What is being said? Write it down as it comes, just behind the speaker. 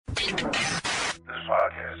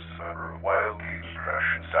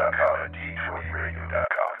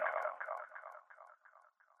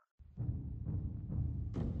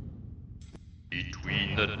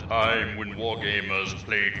a time when wargamers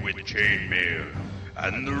played with chainmail,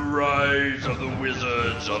 and the rise of the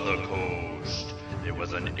wizards of the coast. There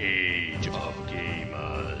was an age of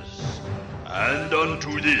gamers. And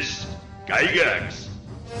unto this, Gygax,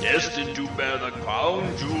 destined to bear the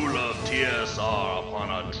crown jewel of TSR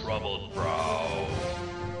upon a troubled brow,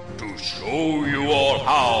 to show you all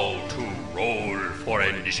how to roll for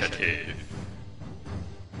initiative.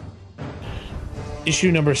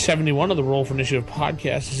 Issue number 71 of the Roll for Initiative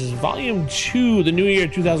podcast. This is volume 2, the new year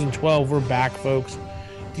 2012. We're back, folks.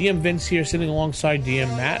 DM Vince here, sitting alongside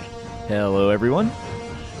DM Matt. Hello, everyone.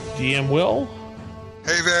 DM Will.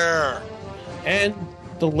 Hey there. And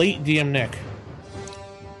the late DM Nick.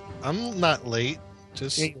 I'm not late.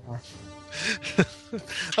 Just Yeah, you are.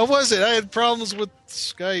 how was it? I had problems with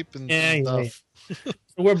Skype and stuff. So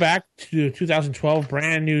we're back to 2012,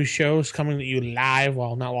 brand new shows coming to you live.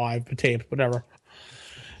 Well, not live, but taped, whatever.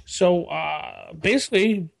 So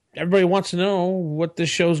basically, everybody wants to know what this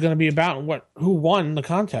show is going to be about and who won the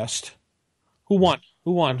contest. Who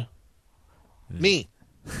won? Me.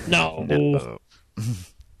 No.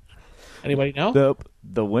 Anybody know?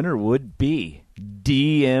 The winner would be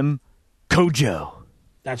DM Kojo.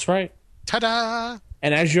 That's right. Ta-da!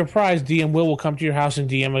 And as your prize, DM Will come to your house and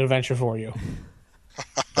DM an adventure for you.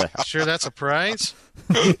 Sure that's a prize?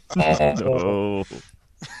 Oh.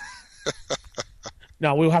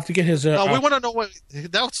 No, we'll have to get his... No, we want to know what...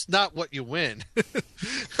 That's not what you win.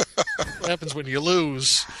 What happens when you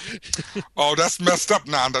lose? Oh, that's messed up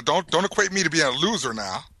now. Don't equate me to being a loser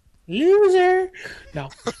now. Loser! No.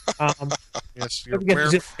 Yes, you're We'll get rare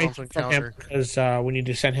his from information from him encounter. because we need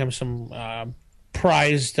to send him some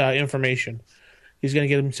prized information. He's going to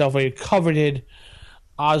get himself a coveted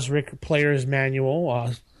Osric Player's Manual.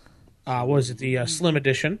 What is it? The Slim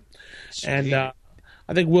Edition. And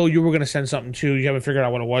I think, Will, you were going to send something too. You haven't figured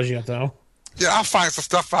out what it was yet, though. Yeah, I'll find some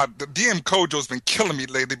stuff out. The DM Kojo's been killing me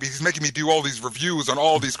lately because he's making me do all these reviews on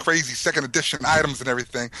all these crazy second edition items and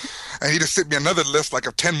everything. And he just sent me another list like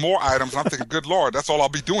of 10 more items. And I'm thinking, good Lord, that's all I'll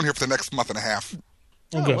be doing here for the next month and a half.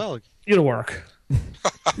 Oh, good. Well, You to work.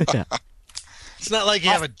 it's not like you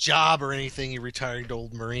have a job or anything, you retired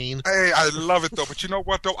old Marine. Hey, I love it though. But you know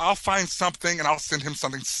what though? I'll find something and I'll send him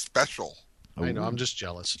something special. I know, I'm just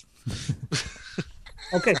jealous.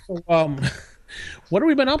 Okay, so what have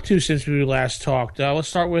we been up to since we last talked? Let's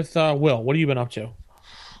start with Will. What have you been up to?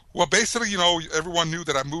 Well, basically, you know, everyone knew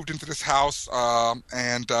that I moved into this house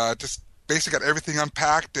and just basically got everything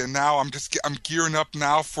unpacked, and now I'm gearing up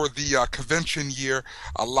now for the convention year.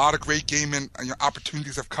 A lot of great gaming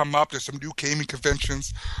opportunities have come up. There's some new gaming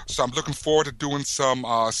conventions, so I'm looking forward to doing some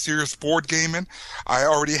serious board gaming. I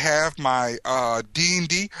already have my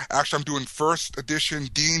D&D. Actually, I'm doing first edition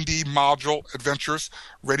D&D module adventures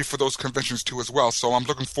ready for those conventions too as well. So I'm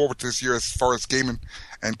looking forward to this year as far as gaming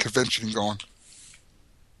and convention going.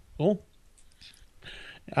 Cool.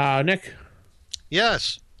 Nick?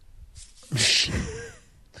 Yes.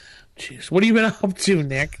 Jeez, what have you been up to,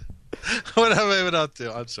 Nick? What have I been up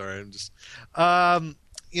to? I'm sorry. I'm just,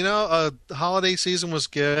 the holiday season was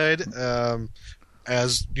good.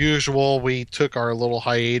 As usual, we took our little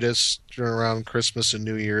hiatus around Christmas and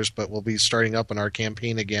New Year's, but we'll be starting up on our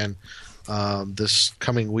campaign again this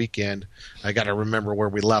coming weekend. I got to remember where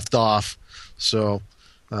we left off. So,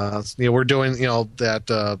 we're doing,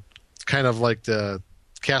 that kind of like the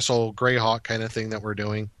Castle Greyhawk kind of thing that we're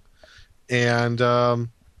doing. And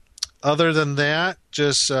other than that,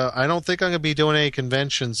 just I don't think I'm going to be doing any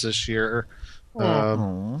conventions this year.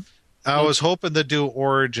 I was hoping to do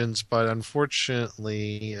Origins, but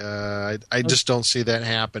unfortunately, I just don't see that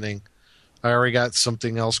happening. I already got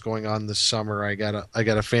something else going on this summer. I got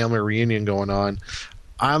a family reunion going on.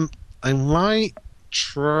 I might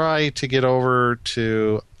try to get over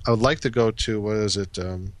to. I would like to go to, what is it?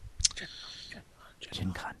 Gen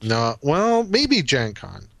Con. No, well, maybe Gen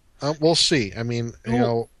Con. We'll see. I mean,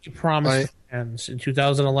 you promised fans in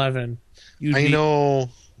 2011. I know,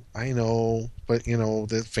 but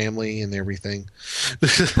the family and everything.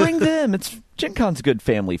 Bring them. Gen Con's good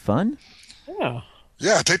family fun. Yeah.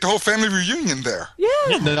 Yeah, take the whole family reunion there.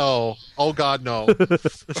 Yeah. No. Oh God, no.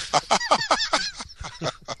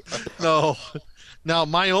 No. Now,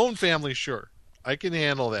 my own family, sure. I can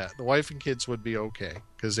handle that. The wife and kids would be okay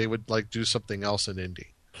because they would do something else in Indy.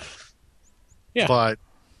 Yeah. But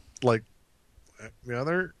the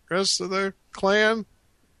other rest of the clan,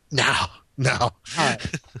 no. All right.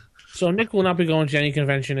 So Nick will not be going to any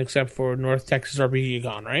convention except for North Texas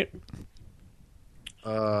RPG-Con, right?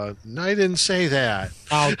 No, I didn't say that.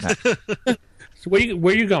 Oh, okay. So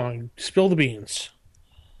where you going? Spill the beans.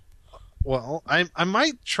 Well, I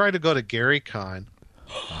might try to go to GaryCon.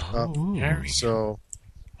 Gary. So,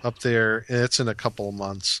 up there. It's in a couple of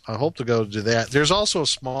months. I hope to go to that. There's also a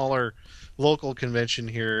smaller local convention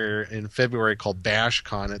here in February called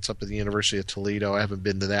BashCon. It's up at the University of Toledo. I haven't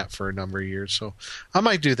been to that for a number of years, so I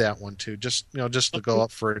might do that one too. Just to go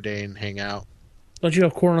up for a day and hang out. Don't you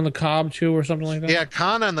have Corn on the Cob too, or something like that? Yeah,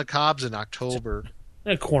 Con on the Cob's in October.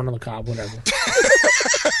 Corn on the Cob, whatever.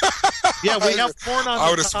 Yeah, we have Corn on the Cob. I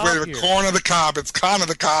would have waited for Corn on the Cob. It's Con on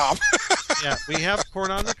the Cob. Yeah, we have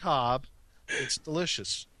Corn on the Cob. It's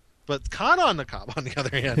delicious. But Con on the Cob, on the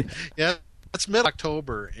other hand, yeah, that's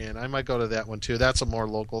mid-October, and I might go to that one too. That's a more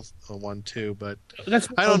local one too, but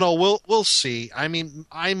I don't know. We'll see. I mean,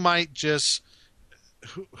 I might just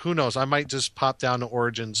who knows? I might just pop down to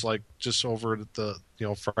Origins like just over the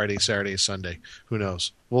Friday, Saturday, Sunday. Who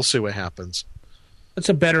knows? We'll see what happens. That's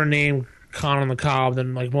a better name, Con on the Cob,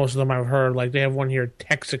 than like most of them I've heard. Like they have one here,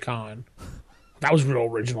 Texicon. That was real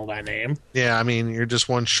original, that name. Yeah, I mean, you're just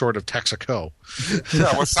one short of Texaco. Yeah,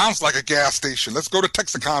 well, it sounds like a gas station. Let's go to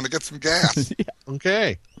Texicon to get some gas. Yeah.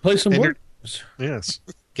 Okay. Play some And words. Yes.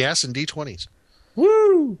 Gas and D20s.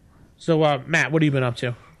 Woo! So, Matt, what have you been up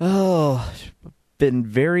to? Oh, been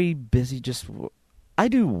very busy. I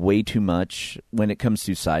do way too much when it comes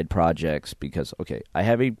to side projects because, okay,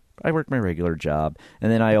 I work my regular job,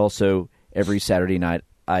 and then I also, every Saturday night,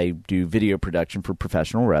 I do video production for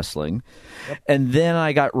professional wrestling. Yep. And then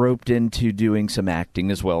I got roped into doing some acting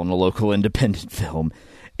as well in a local independent film.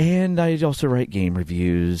 And I also write game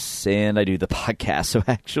reviews, and I do the podcast. So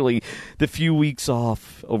actually, the few weeks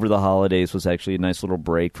off over the holidays was actually a nice little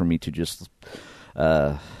break for me to just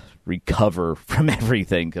recover from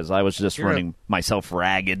everything, because I was just running myself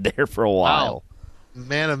ragged there for a while. Wow.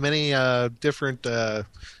 Man of many different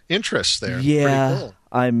interests there. Yeah, pretty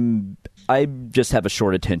cool. I just have a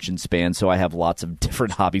short attention span, so I have lots of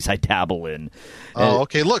different hobbies I dabble in. Oh,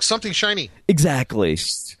 okay. Look, something shiny. Exactly.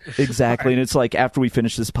 And it's like after we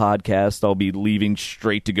finish this podcast, I'll be leaving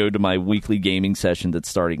straight to go to my weekly gaming session that's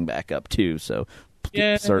starting back up too. So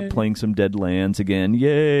start playing some Deadlands again.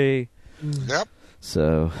 Yay. Yep.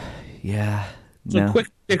 So, yeah. So quick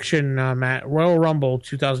prediction, Matt. Royal Rumble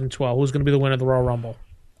 2012. Who's going to be the winner of the Royal Rumble?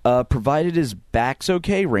 Provided his back's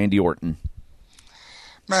okay, Randy Orton.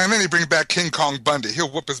 Man, then he bring back King Kong Bundy. He'll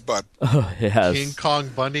whoop his butt. Oh, yes. King Kong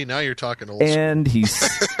Bundy. Now you're talking old school. And he's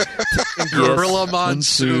Gorilla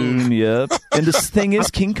Monsoon. Yep. And the thing is,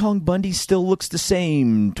 King Kong Bundy still looks the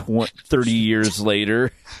same 30 years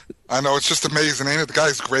later. I know, it's just amazing, ain't it? The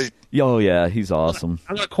guy's great. Oh, yeah, he's awesome.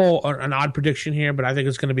 I'm going to call an odd prediction here, but I think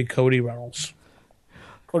it's going to be Cody Rhodes.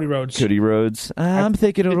 Cody Rhodes. I'm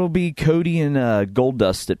thinking it'll be Cody and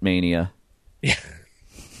Goldust at Mania. Yeah.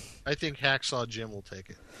 I think Hacksaw Jim will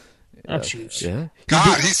take it. Oh, jeez. Yeah.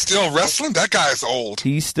 God, he's still wrestling? That guy's old.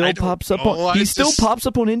 He still pops up on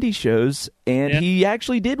indie shows, and he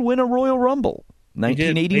actually did win a Royal Rumble.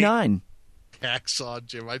 1989. Hacksaw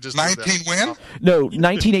Jim. I just 19 win? No,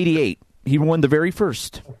 1988. He won the very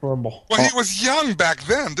first Rumble. Well, he was young back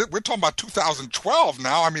then. We're talking about 2012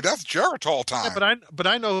 now. I mean, that's Geritol time. Yeah, but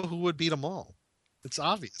I know who would beat them all. It's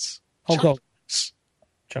obvious. Hulk Hogan.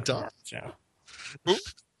 Chuck Norris, yeah. Who?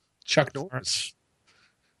 Chuck Norris.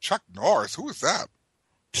 Chuck Norris? Who is that?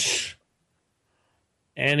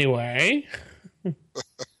 Anyway.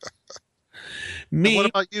 Me. What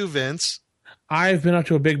about you, Vince? I've been up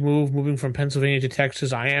to a big move, moving from Pennsylvania to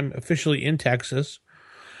Texas. I am officially in Texas.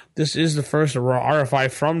 This is the first RFI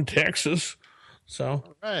from Texas. So.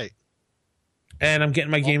 All right. And I'm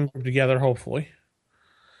getting my gaming group together, hopefully.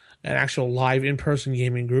 An actual live in-person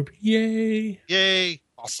gaming group. Yay. Yay.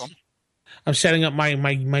 Awesome. I'm setting up my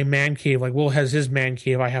man cave. Like Will has his man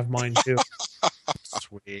cave. I have mine too.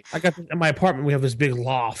 Sweet. I got in my apartment. We have this big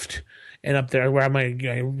loft, and up there where I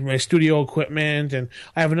have my studio equipment, and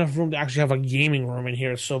I have enough room to actually have a gaming room in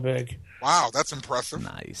here. It's so big. Wow, that's impressive.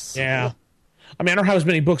 Nice. Yeah. I mean, I don't have as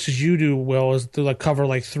many books as you do, Will, as to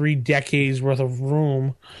cover 3 decades worth of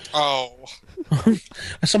room. Oh.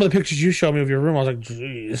 Some of the pictures you showed me of your room, I was like,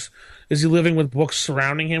 geez. Is he living with books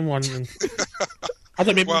surrounding him? I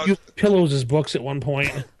thought maybe you used pillows as books at one point.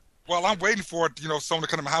 Well, I'm waiting for it, someone to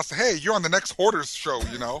come to my house and say, hey, you're on the next Hoarders show,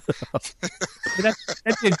 That'd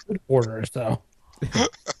be a good Hoarders, though.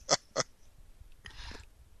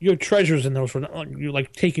 You have treasures in those. You're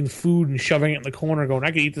taking food and shoving it in the corner going, I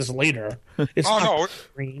can eat this later. It's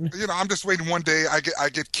green. I'm just waiting one day I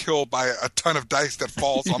get killed by a ton of dice that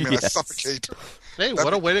falls on me and I suffocate. Hey,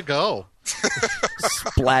 what a way to go.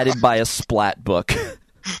 Splatted by a splat book.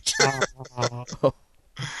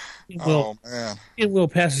 Oh, man. Will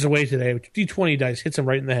passes away today. D20 dice hits him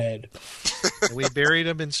right in the head. We buried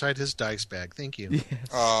him inside his dice bag. Thank you. Yes.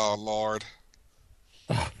 Oh, Lord.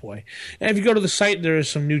 Oh, boy. And if you go to the site, there is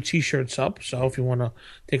some new T-shirts up. So if you want to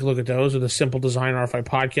take a look at those, or the Simple Design RFI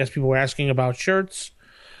Podcast, people were asking about shirts.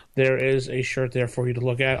 There is a shirt there for you to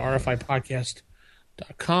look at,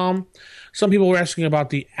 rfipodcast.com. Some people were asking about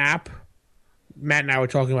the app. Matt and I were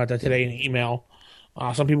talking about that today in email.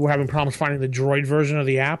 Some people were having problems finding the Droid version of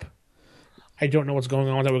the app. I don't know what's going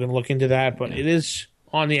on with that. We're going to look into that, but it is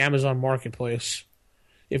on the Amazon Marketplace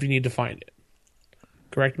if you need to find it.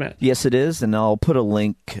 Correct, Matt? Yes, it is, and I'll put a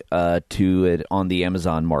link to it on the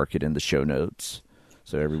Amazon Market in the show notes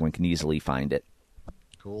so everyone can easily find it.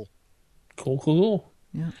 Cool. Cool.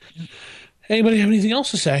 Yeah. Anybody have anything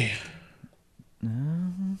else to say?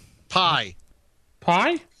 Pie.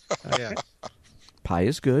 Pie? Yeah. Pie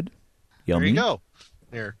is good. Yummy. There you go.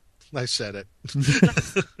 There. I said it.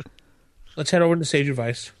 Let's head over to Sage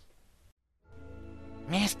Advice.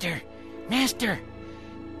 Master!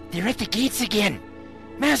 They're at the gates again!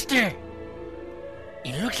 Master!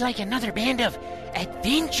 It looks like another band of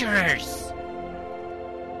adventurers!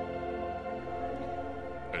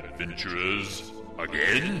 Adventurers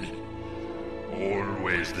again?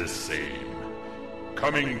 Always the same.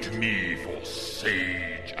 Coming to me for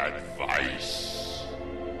sage advice.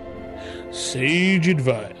 Sage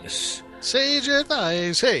Advice. Sage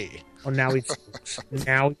advice. Hey. Oh, now he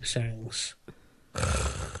sings.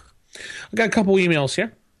 I got a couple emails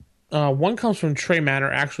here. One comes from Trey Manor.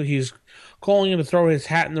 Actually, he's calling in to throw his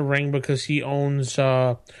hat in the ring because he owns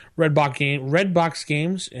Redbox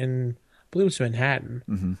Games in, I believe it's Manhattan.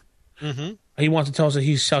 Mm-hmm. Mm-hmm. He wants to tell us that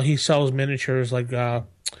he sells miniatures like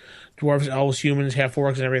dwarves, elves, humans,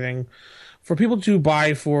 half-orcs, and everything for people to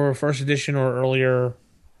buy for first edition or earlier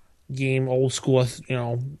game, old school,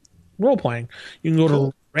 role-playing. You can go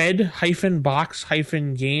to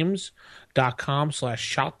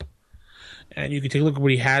red-box-games.com/shop, and you can take a look at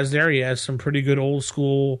what he has there. He has some pretty good old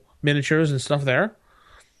school miniatures and stuff there.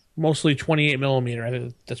 Mostly 28 millimeter. I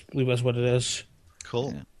believe that's what it is.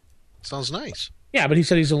 Cool. Yeah. Sounds nice. Yeah, but he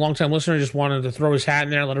said he's a long-time listener. Just wanted to throw his hat in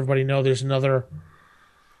there and let everybody know there's another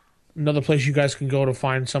place you guys can go to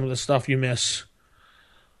find some of the stuff you miss.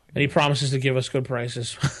 And he promises to give us good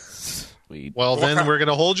prices. Sweet. Well, then we're going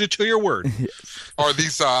to hold you to your word. Are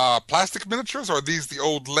these plastic miniatures? Or are these the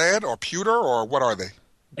old lead or pewter? Or what are they?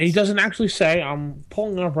 He doesn't actually say. I'm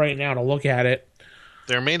pulling it up right now to look at it.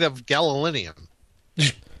 They're made of gallium.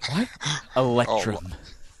 What? Electrum.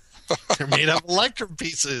 They're made of electrum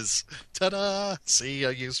pieces. Ta-da! See,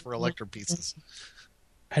 a use for electrum pieces.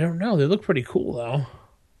 I don't know. They look pretty cool, though.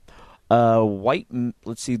 White.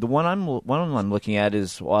 Let's see. The one I'm looking at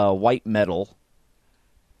is white metal.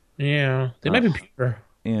 Yeah, they might be pewter.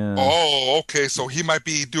 Yeah. Oh, okay. So he might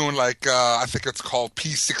be doing like I think it's called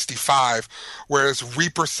P65, whereas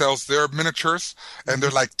Reaper sells their miniatures and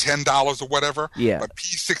they're like $10 or whatever. Yeah. But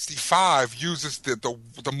P65 uses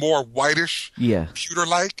the more whitish, Yeah. pewter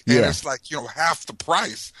like, and Yeah. it's like half the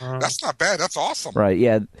price. That's not bad. That's awesome. Right.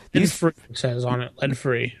 Yeah. Lead free, it says on it. Lead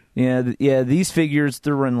free. Yeah. These figures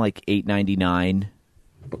they're run like $8.99.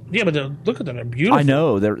 Yeah, but look at them. They're beautiful. I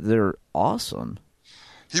know they're awesome.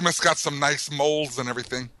 He must got some nice molds and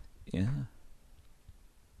everything. Yeah.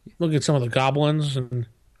 Look at some of the goblins, and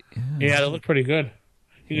yeah, they look pretty good.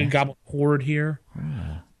 You got Goblin Horde here.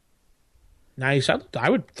 Nice. I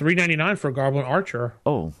would $3.99 for a Goblin Archer.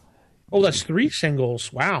 Oh. Oh, that's 3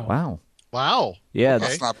 singles. Wow. Wow. Yeah. Okay.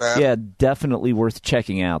 That's not bad. Yeah. Definitely worth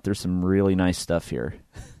checking out. There's some really nice stuff here.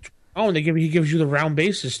 Oh, and he gives you the round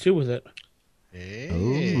bases too with it.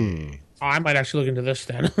 Hey. Oh, I might actually look into this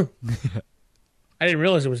then. I didn't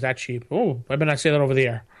realize it was that cheap. Oh, I better not say that over the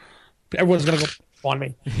air. Everyone's going to go on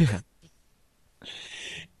me.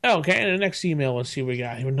 Okay, and the next email, let's see what we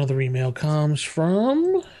got here. Another email comes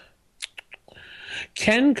from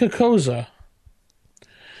Ken Kokoza.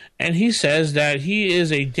 And he says that he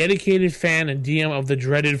is a dedicated fan and DM of the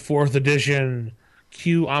dreaded 4th edition.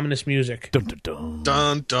 Cue ominous music. Dun, dun, dun.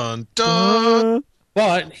 Dun, dun, dun.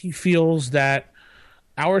 But he feels that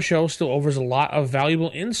our show still offers a lot of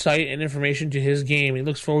valuable insight and information to his game. He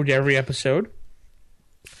looks forward to every episode.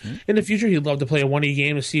 In the future, he'd love to play a 1E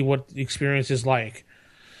game to see what the experience is like.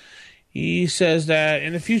 He says that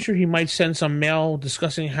in the future, he might send some mail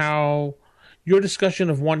discussing how your discussion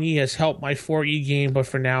of 1E has helped my 4E game, but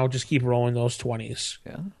for now, just keep rolling those 20s.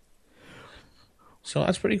 Yeah. So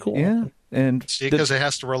that's pretty cool. Yeah. And See, because it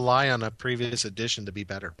has to rely on a previous edition to be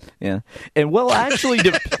better. yeah. And well, actually,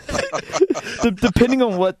 depending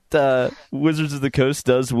on what Wizards of the Coast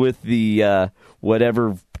does with the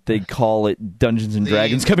whatever they call it, Dungeons and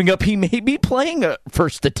Dragons coming up, he may be playing a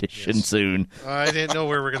first edition soon. I didn't know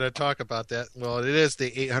we were going to talk about that. Well, it is the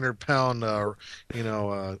 800-pound,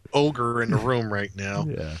 ogre in the room right now.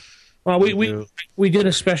 Yeah. Well, we did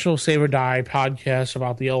a special Save or Die podcast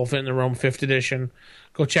about the Elephant in the Room 5th edition.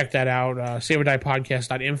 Go check that out.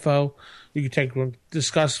 SaveOrDiePodcast.info. You can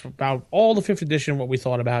discuss about all the 5th edition, what we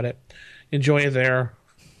thought about it. Enjoy it there.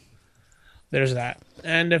 There's that.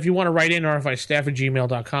 And if you want to write in,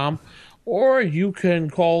 rfistaff@gmail.com, or you can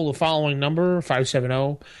call the following number,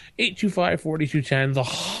 570-825-4210, the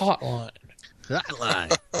hotline.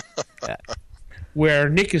 Hotline. Where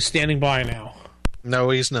Nick is standing by now. No,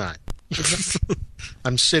 he's not.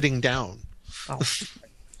 I'm sitting down. Oh.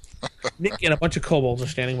 Nick and a bunch of kobolds are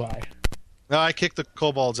standing by. No, I kicked the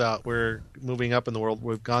kobolds out. We're moving up in the world.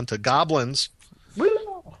 We've gone to goblins.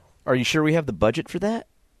 Are you sure we have the budget for that?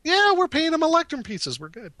 Yeah, we're paying them electrum pieces. We're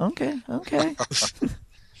good. Okay.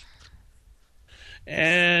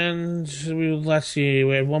 And let's see.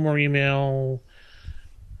 We have one more email.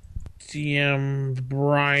 DM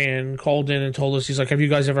Brian called in and told us, he's like, have you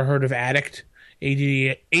guys ever heard of Addict?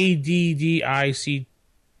 ADDICT.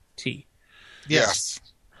 Yes,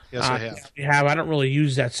 I have. You have. I don't really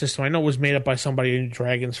use that system. I know it was made up by somebody in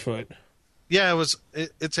Dragon's Foot. Yeah,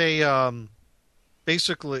 it's a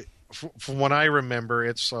basically, from what I remember,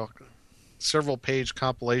 it's a several-page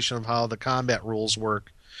compilation of how the combat rules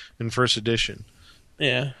work in first edition.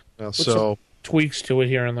 Yeah. So some tweaks to it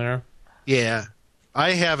here and there. Yeah,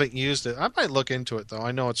 I haven't used it. I might look into it though.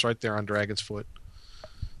 I know it's right there on Dragon's Foot.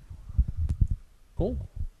 Cool.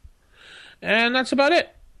 And that's about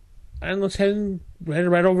it. And let's head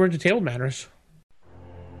right over into Table Manners.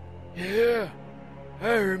 Yeah,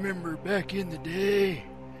 I remember back in the day,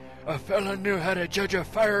 a fella knew how to judge a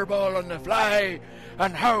fireball on the fly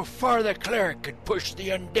and how far the cleric could push the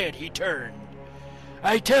undead he turned.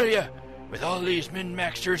 I tell ya, with all these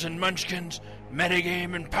min-maxers and munchkins,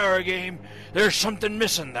 metagame and power game, there's something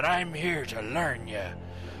missing that I'm here to learn ya.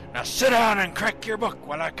 Now sit down and crack your book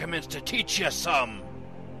while I commence to teach you some.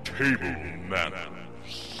 Table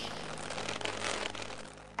Manners.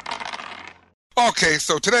 Okay,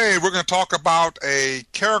 so today we're going to talk about a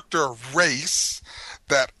character race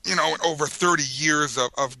that, in over 30 years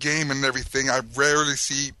of game and everything, I rarely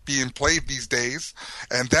see being played these days,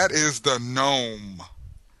 and that is the gnome.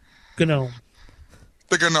 Gnome.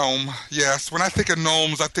 The gnome, yes. When I think of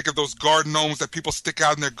gnomes, I think of those garden gnomes that people stick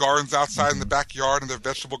out in their gardens outside in the backyard, in their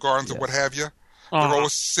vegetable gardens or what have you. They're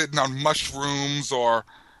always sitting on mushrooms, or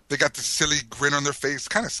they got this silly grin on their face.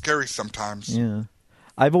 Kind of scary sometimes. Yeah.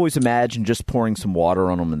 I've always imagined just pouring some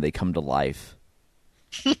water on them and they come to life.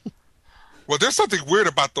 Well, there's something weird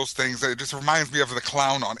about those things. It just reminds me of the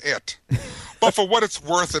clown on It. But for what it's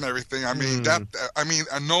worth and everything, I mean,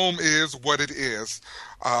 a gnome is what it is.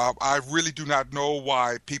 I really do not know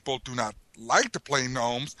why people do not like to play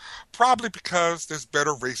gnomes. Probably because there's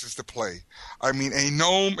better races to play. I mean, a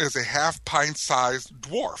gnome is a half-pint-sized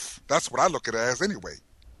dwarf. That's what I look at it as anyway.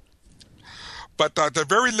 But they're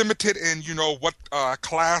very limited in, what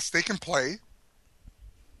class they can play.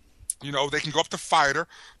 They can go up to fighter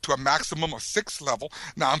to a maximum of 6th level.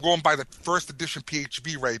 Now, I'm going by the first edition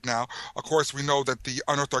PHB right now. Of course, we know that the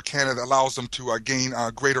Unearthed Arcana allows them to gain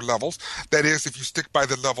greater levels. That is, if you stick by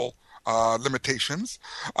the level limitations.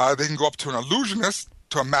 They can go up to an illusionist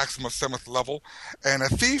to a maximum of 7th level, and a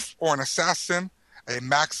thief or an assassin a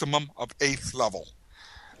maximum of 8th level.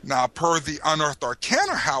 Now, per the Unearthed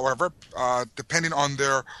Arcana, however, depending on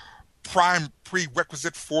their prime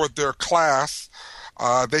prerequisite for their class,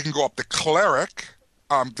 they can go up to cleric.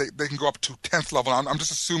 They can go up to 10th level. I'm just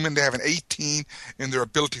assuming they have an 18 in their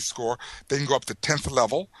ability score. They can go up to 10th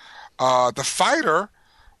level. The fighter,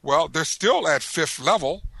 well, they're still at 5th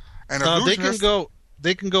level. And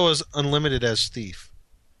they can go as unlimited as thief.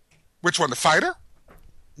 Which one? The fighter?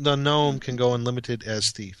 The gnome can go unlimited as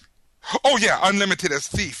thief. Oh, yeah, unlimited as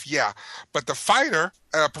thief, yeah. But the fighter,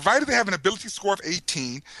 provided they have an ability score of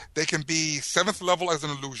 18, they can be 7th level as an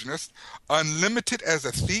illusionist, unlimited as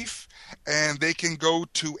a thief, and they can go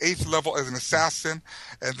to 8th level as an assassin.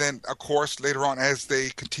 And then, of course, later on, as they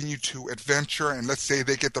continue to adventure, and let's say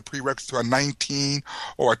they get the prereqs to a 19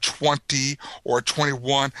 or a 20 or a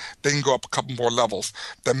 21, they can go up a couple more levels.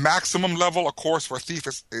 The maximum level, of course, for a thief,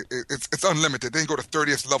 it's unlimited. They can go to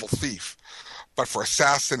 30th level thief. But for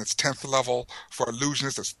assassin, it's 10th level. For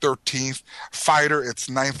illusionist, it's 13th. Fighter, it's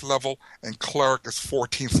 9th level. And cleric is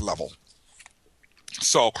 14th level.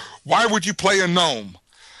 So why would you play a gnome?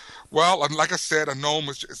 Well, like I said, a gnome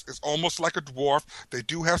is almost like a dwarf. They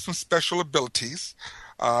do have some special abilities.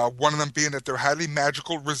 One of them being that they're highly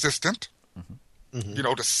magical resistant. Mm-hmm.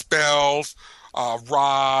 To spells,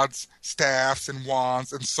 rods, staffs, and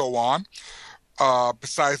wands, and so on.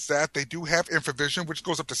 Besides that, they do have infravision, which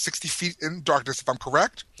goes up to 60 feet in darkness, if I'm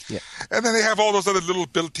correct. Yeah. And then they have all those other little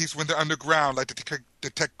abilities when they're underground, like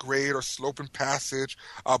detect grade or slope and passage,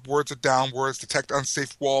 upwards or downwards, detect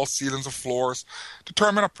unsafe walls, ceilings, or floors,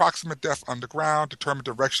 determine approximate depth underground, determine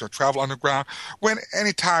direction of travel underground. When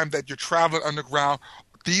any time that you're traveling underground,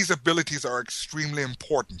 these abilities are extremely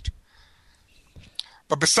important.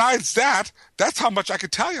 But besides that, that's how much I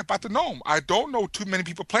could tell you about the gnome. I don't know too many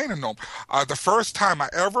people playing a gnome. The first time I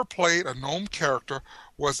ever played a gnome character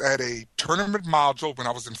was at a tournament module when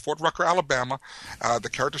I was in Fort Rucker, Alabama. The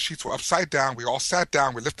character sheets were upside down. We all sat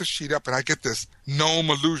down. We lift the sheet up, and I get this gnome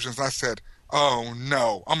illusions. And I said, oh,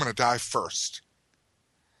 no, I'm going to die first.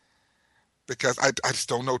 Because I just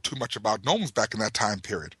don't know too much about gnomes back in that time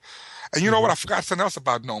period. And you know what? I forgot something else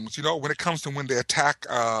about gnomes. You know, when it comes to when they attack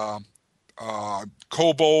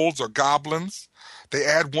kobolds or goblins, they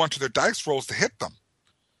add 1 to their dice rolls to hit them.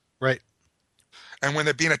 Right. And when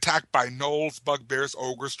they're being attacked by gnolls, bugbears,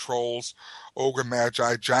 ogres, trolls, ogre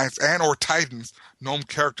magi, giants, and or titans, gnome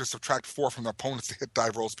characters subtract 4 from their opponents to hit die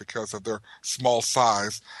rolls because of their small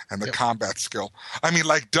size and their combat skill. I mean,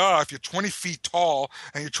 like, duh, if you're 20 feet tall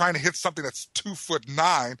and you're trying to hit something that's 2'9",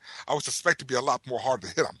 I would suspect to be a lot more hard to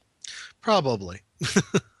hit them. Probably.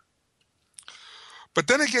 But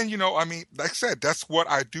then again, you know, I mean, like I said, that's what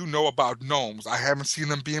I do know about gnomes. I haven't seen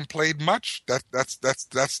them being played much. That's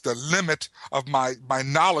the limit of my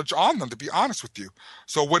knowledge on them, to be honest with you.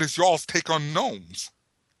 So what is y'all's take on gnomes?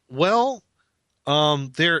 Well,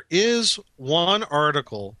 there is one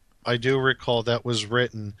article I do recall that was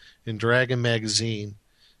written in Dragon Magazine,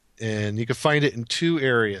 and you can find it in 2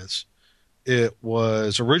 areas. It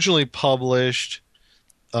was originally published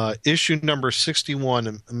issue number 61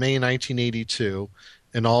 in May 1982,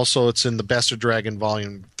 and also it's in the Best of Dragon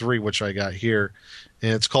Volume 3, which I got here,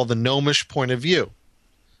 and it's called The Gnomish Point of View.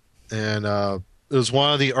 And it was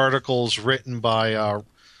one of the articles written by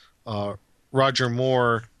Roger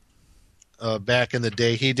Moore back in the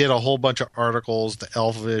day. He did a whole bunch of articles, the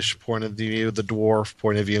Elvish point of view, the Dwarf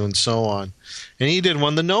point of view, and so on. And he did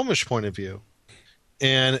one, the Gnomish point of view.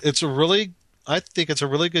 And I think it's a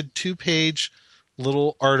really good 2-page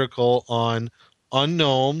little article on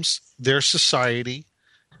gnomes, their society,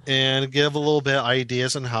 and give a little bit of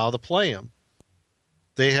ideas on how to play them.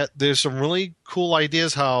 There's some really cool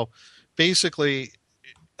ideas how basically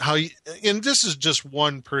and this is just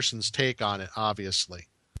one person's take on it, obviously.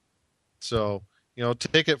 So, you know,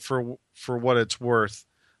 take it for what it's worth.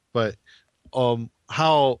 But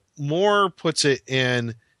how Moore puts it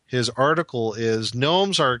in his article is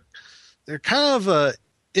gnomes they're kind of a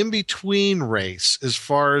in-between race as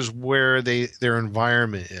far as where their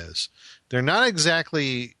environment is. They're not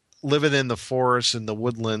exactly living in the forests and the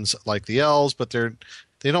woodlands like the elves, but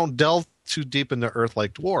they don't delve too deep into earth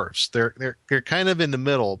like dwarves. They're kind of in the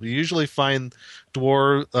middle. You usually find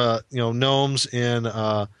gnomes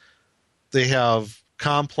in they have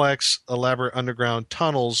complex, elaborate underground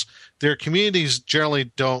tunnels. Their communities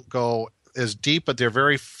generally don't go as deep, but they're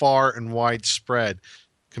very far and widespread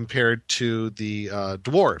compared to the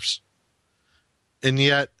dwarves. And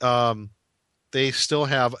yet they still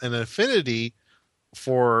have an affinity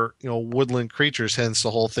for woodland creatures, hence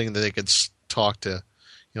the whole thing that they could talk to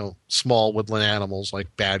small woodland animals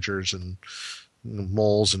like badgers and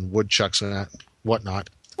moles and woodchucks and whatnot.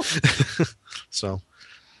 So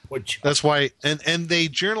that's why, and they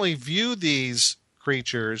generally view these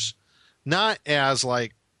creatures not as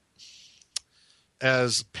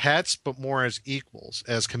as pets, but more as equals,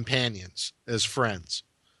 as companions, as friends.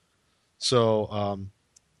 So,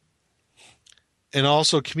 and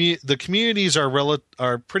also the communities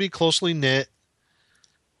are pretty closely knit,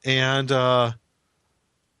 and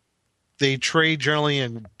they trade generally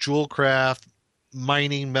in jewel craft,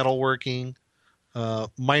 mining, metalworking,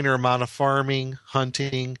 minor amount of farming,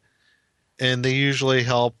 hunting, and they usually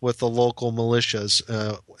help with the local militias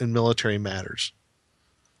in military matters.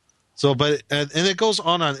 So, and it goes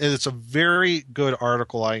on, and it's a very good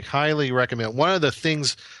article. I highly recommend. One of the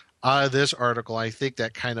things out of this article, I think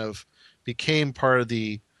that kind of became part of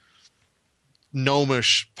the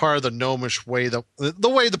gnomish way. The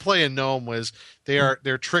way to play a gnome was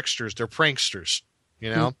they're tricksters, they're pranksters,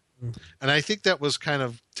 And I think that was kind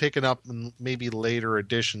of taken up in maybe later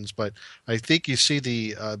editions, but I think you see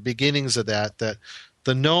the beginnings of that the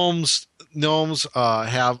gnomes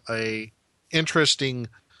have a interesting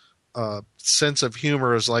sense of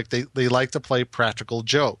humor, is like they like to play practical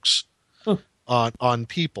jokes on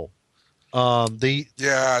people.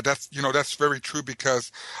 That's very true,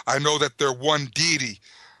 because I know that their one deity,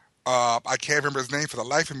 I can't remember his name for the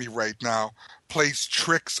life of me right now, plays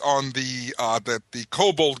tricks on the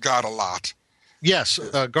kobold god a lot, Yes,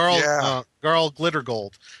 Garl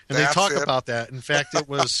Glittergold, and That's they talk it. about that. In fact, it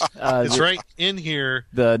was it's right in here.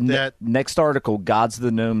 The next article, Gods of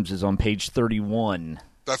the Gnomes, is on page 31.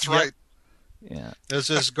 That's right. Yeah, This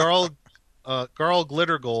is Garl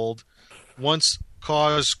Glittergold once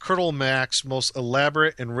caused Curdle Mac's most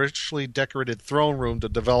elaborate and richly decorated throne room to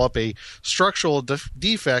develop a structural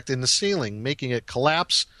defect in the ceiling, making it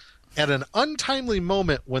collapse at an untimely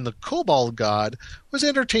moment when the Kobold God was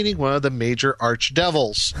entertaining one of the major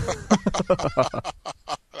archdevils.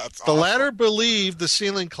 That's The awesome. latter believed the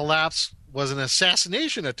ceiling collapse was an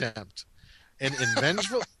assassination attempt, and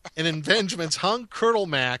in vengeance hung Curdle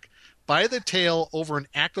Mac by the tail over an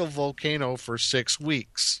active volcano for 6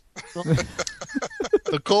 weeks.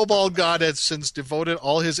 The Kobold God had since devoted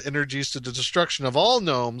all his energies to the destruction of all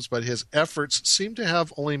gnomes, but his efforts seem to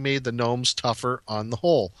have only made the gnomes tougher on the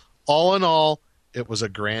whole. All in all, it was a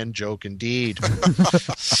grand joke indeed.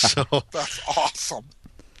 So That's awesome.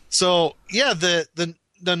 So yeah, the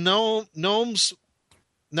gnomes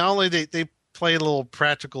not only they play little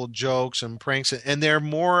practical jokes and pranks, and they're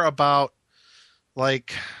more about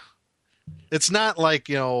like it's not like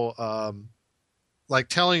like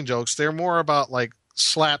telling jokes. They're more about like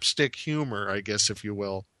slapstick humor, I guess, if you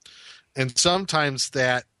will, and sometimes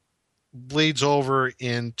that bleeds over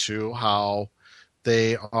into how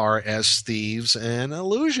they are as thieves and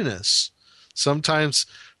illusionists. Sometimes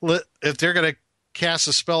if they're going to cast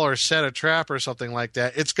a spell or set a trap or something like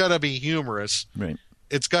that, it's going to be humorous. right.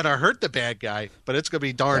 It's going to hurt the bad guy, but it's going to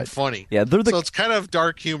be darn funny. Yeah, So it's kind of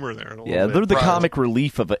dark humor there. they're the Right. comic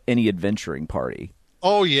relief of any adventuring party.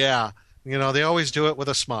 Oh, yeah. They always do it with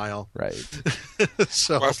a smile. Right.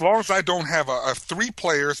 So Well, as long as I don't have a 3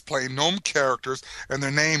 players playing gnome characters and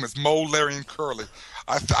their name is Mo, Larry, and Curly,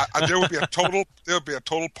 there would be a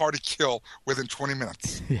total party kill within 20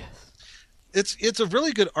 minutes. it's a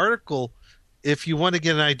really good article if you want to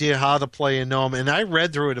get an idea how to play a gnome. And I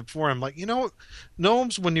read through it before. I'm like,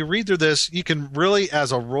 gnomes, when you read through this, you can really,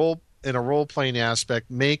 as in a role playing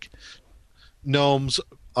aspect, make gnomes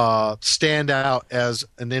stand out as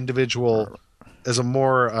an individual, as a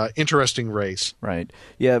more interesting race. Right.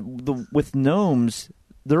 Yeah, with gnomes,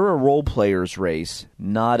 they're a role player's race,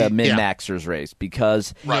 not a min-maxer's race,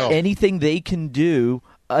 because Right. anything they can do,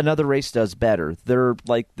 another race does better. They're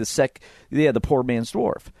like the poor man's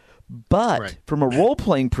dwarf. But Right. from a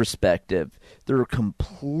role-playing perspective, they're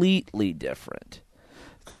completely different.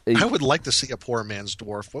 I would like to see a poor man's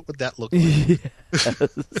dwarf. What would that look like?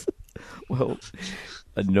 Well,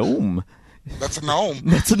 a gnome. That's a gnome.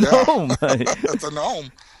 That's a Yeah. gnome. That's a gnome.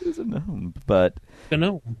 It's a gnome. But, I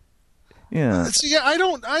know. yeah. See, I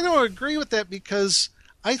don't agree with that, because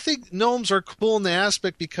I think gnomes are cool in the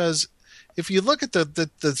aspect because if you look at the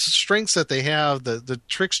strengths that they have, the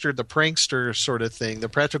trickster, the prankster sort of thing, the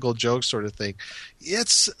practical joke sort of thing,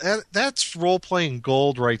 that's role playing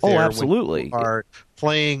gold right there. Oh, when absolutely. you are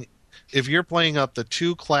playing, if you're playing up the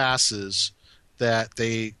 2 classes that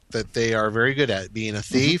they are very good at, being a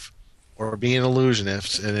thief or being an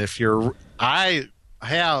illusionist, and I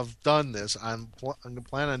have done this. I'm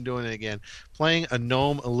planning on doing it again. Playing a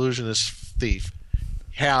gnome illusionist thief,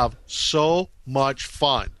 have so much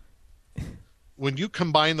fun. When you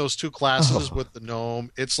combine those 2 classes with the gnome,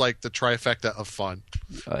 it's like the trifecta of fun.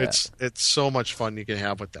 It's so much fun you can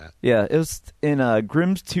have with that. Yeah, it was in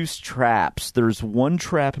Grimm's Two's Traps. There's one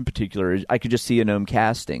trap in particular I could just see a gnome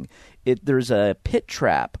casting. There's a pit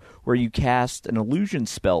trap where you cast an illusion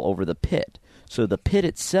spell over the pit. So the pit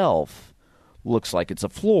itself looks like it's a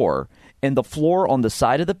floor, and the floor on the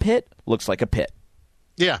side of the pit looks like a pit.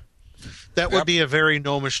 Yeah, that would be a very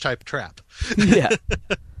gnomish type trap, Yeah.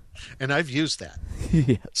 and I've used that.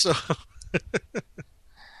 Yeah. So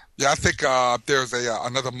Yeah, I think there's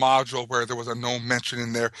another module where there was a gnome mentioned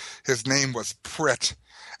in there. His name was Prit,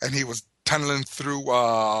 and he was tunneling through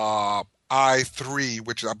I-3,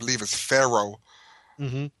 which I believe is Pharaoh.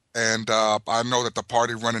 Mm-hmm. And I know that the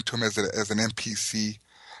party run into him as an NPC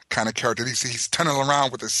kind of character. He's tunneling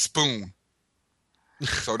around with a spoon.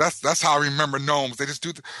 So that's how I remember gnomes. They just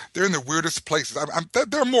they're in the weirdest places.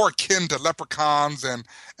 They're more akin to leprechauns and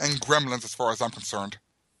gremlins as far as I'm concerned.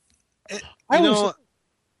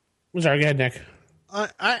 Sorry, go ahead, Nick.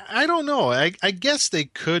 I don't know. I guess they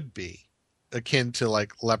could be akin to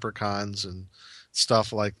like leprechauns and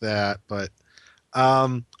stuff like that, but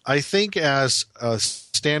I think as a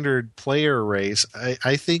standard player race,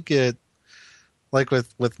 I think it, like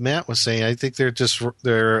with Matt was saying, I think it's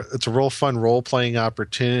a real fun role playing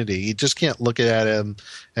opportunity. You just can't look at them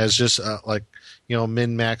as just like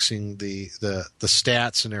min-maxing the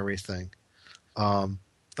stats and everything.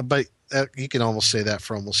 But you can almost say that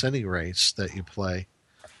for almost any race that you play.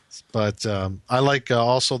 But I like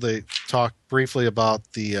also they talk briefly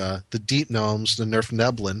about the Deep Gnomes, the Nerf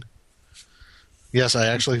Neblin. Yes, I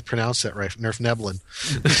actually pronounced that right, Nerf Neblin.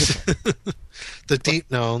 The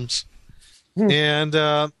Deep Gnomes. And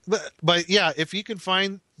but yeah, if you can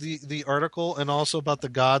find the article and also about the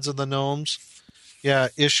gods of the gnomes, yeah,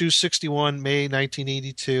 issue 61, May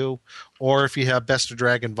 1982, or if you have Best of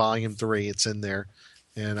Dragon Volume 3, it's in there,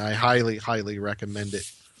 and I highly, highly recommend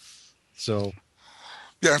it. So.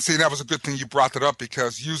 Yeah, and see, that was a good thing you brought that up,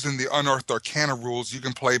 because using the Unearthed Arcana rules, you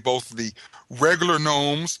can play both the regular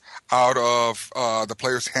gnomes out of the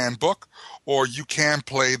player's handbook, or you can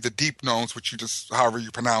play the deep gnomes, which you just, however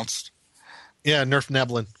you pronounced. Yeah, Nerf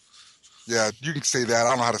Neblin. Yeah, you can say that. I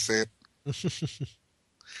don't know how to say it.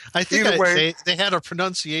 I think they had a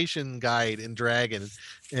pronunciation guide in Dragon,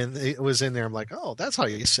 and it was in there. I'm like, oh, that's how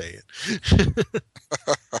you say it.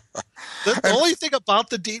 The only thing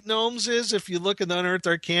about the Deep Gnomes is, if you look at the Unearthed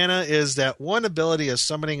Arcana, is that one ability is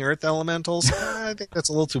summoning Earth Elementals. I think that's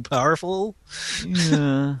a little too powerful.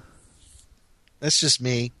 Yeah. That's just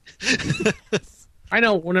me. I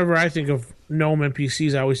know whenever I think of gnome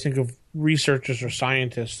NPCs, I always think of researchers or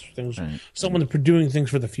scientists, things, someone doing things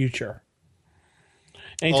for the future.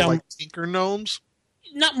 Anytime, like Tinker Gnomes?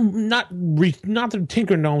 Not the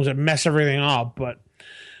Tinker Gnomes that mess everything up, but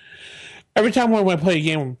every time when I play a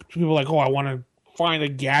game, people are like, oh, I want to find a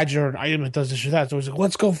gadget or an item that does this or that. So it's like,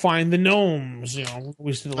 let's go find the gnomes. You know,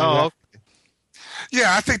 we used to like that. Okay.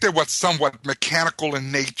 Yeah, I think they were somewhat mechanical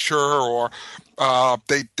in nature, or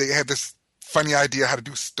they had this funny idea how to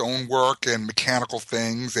do stonework and mechanical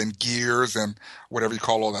things and gears and whatever you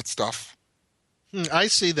call all that stuff. I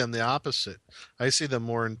see them the opposite. I see them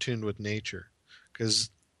more in tune with nature, because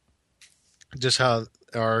just how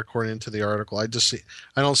they are according to the article. I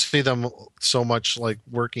don't see them so much like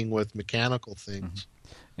working with mechanical things.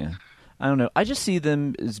 Yeah, I don't know. I just see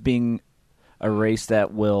them as being a race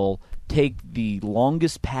that will take the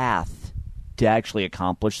longest path to actually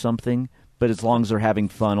accomplish something, but as long as they're having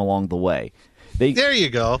fun along the way. There you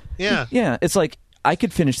go. Yeah. Yeah, it's like I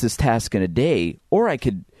could finish this task in a day, or I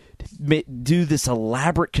could do this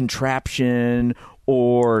elaborate contraption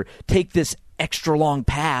or take this extra long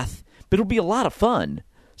path, but it'll be a lot of fun.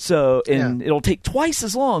 So, and it'll take twice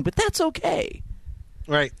as long, but that's okay.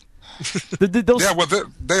 Right.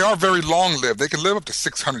 They are very long-lived. They can live up to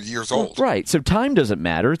 600 years old. Right. So time doesn't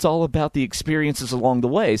matter. It's all about the experiences along the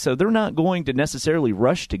way. So they're not going to necessarily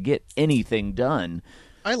rush to get anything done.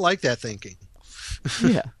 I like that thinking.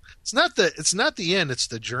 Yeah. It's not the end, it's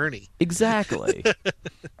the journey. Exactly.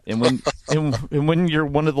 and when you're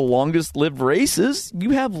one of the longest lived races,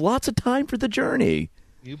 you have lots of time for the journey.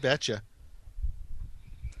 You betcha.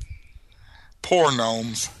 Poor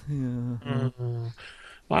gnomes. Yeah. Mm-hmm.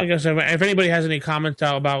 Well, I guess if anybody has any comments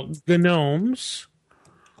about the gnomes,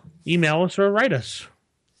 email us or write us.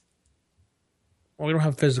 Well, we don't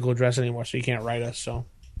have physical address anymore, so you can't write us. So,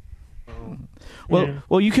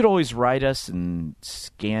 well, you could always write us and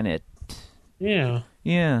scan it. Yeah.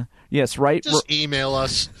 Yeah. Yes. Right. Just email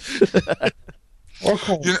us. Or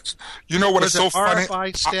call. You know what is so funny?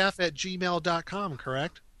 RFIstaff@gmail.com,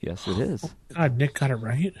 correct? Yes, it is. God, Nick got it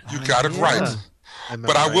right. You got it right.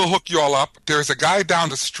 But I will hook you all up. There's a guy down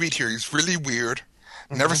the street here. He's really weird.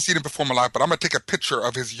 Never seen him before in my life, but I'm going to take a picture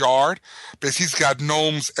of his yard because he's got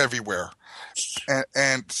gnomes everywhere.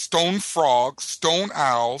 And stone frogs, stone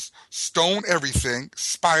owls, stone everything,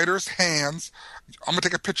 spiders, hands. I'm going to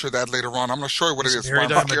take a picture of that later on. I'm going to show you what it is.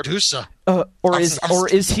 Married a Medusa. Or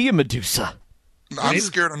is he a Medusa? I'm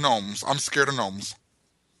scared of gnomes. All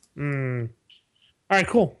right,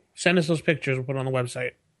 cool. Send us those pictures. We'll put it on the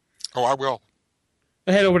website. Oh, I will.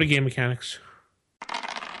 Head over to Game Mechanics.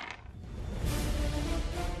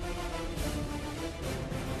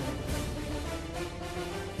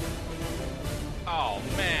 Oh,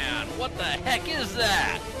 man. What the heck is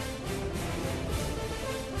that?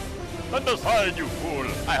 Stand aside, you fool.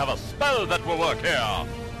 I have a spell that will work here.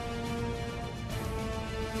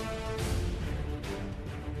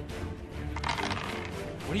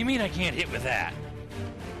 What do you mean I can't hit with that?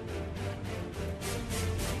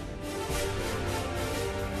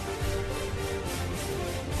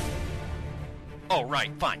 Oh,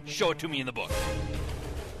 right, fine. Show it to me in the book.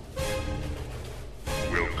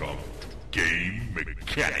 Welcome to Game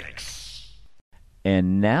Mechanics.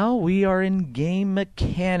 And now we are in Game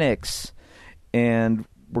Mechanics. And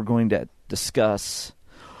we're going to discuss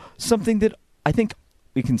something that I think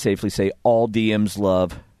we can safely say all DMs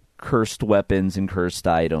love: cursed weapons and cursed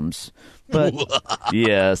items. But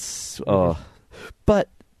yes. But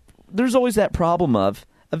there's always that problem of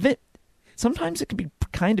it. Sometimes it can be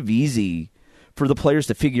kind of easy for the players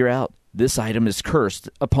to figure out this item is cursed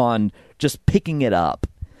upon just picking it up.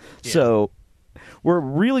 Yeah. So we're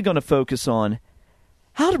really going to focus on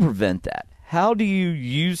how to prevent that. How do you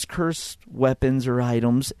use cursed weapons or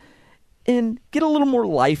items and get a little more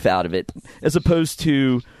life out of it, as opposed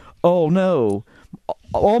to, oh no,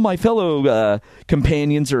 all my fellow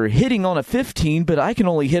companions are hitting on a 15, but I can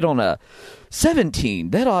only hit on a 17.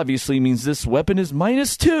 That obviously means this weapon is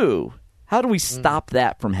 -2. How do we stop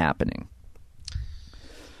that from happening?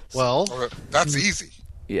 Well, that's easy.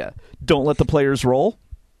 Yeah. Don't let the players roll?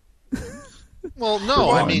 Well,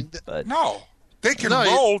 no, I mean... No. They can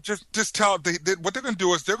roll. Just tell what they're going to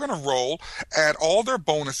do is they're going to roll, add all their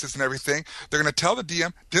bonuses and everything. They're going to tell the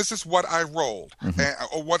DM, "This is what I rolled,"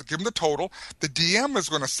 or what. Give them the total. The DM is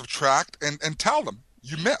going to subtract and tell them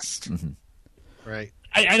you missed. Right.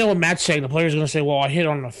 I know what Matt's saying. The player's going to say, "Well, I hit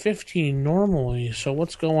on a 15 normally, so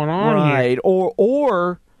what's going on right. here?"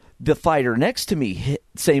 Or the fighter next to me,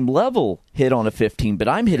 same level, hit on a 15, but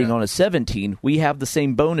I'm hitting on a 17. We have the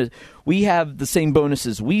same bonus. We have the same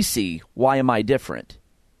bonuses we see. Why am I different?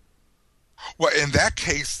 Well, in that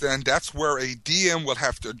case, then that's where a DM will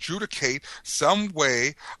have to adjudicate some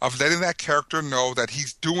way of letting that character know that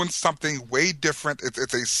he's doing something way different.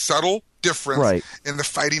 It's a subtle difference in the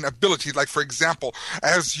fighting ability. Like, for example,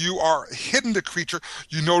 as you are hitting the creature,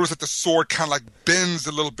 you notice that the sword kind of like bends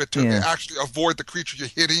a little bit to actually avoid the creature you're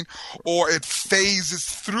hitting, or it phases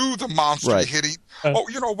through the monster you're hitting,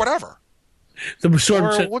 or, whatever. The sword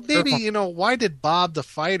or maybe, why did Bob the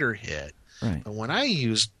fighter hit? Right. But when I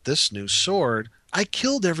used this new sword, I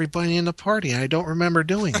killed everybody in the party. I don't remember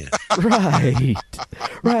doing it.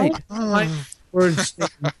 Right. Words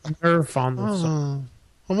nerf on the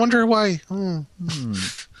I wonder why.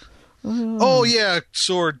 Oh, yeah,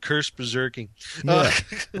 sword curse berserking.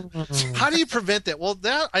 How do you prevent that? Well,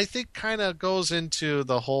 that, I think, kind of goes into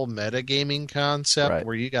the whole metagaming concept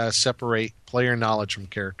where you got to separate player knowledge from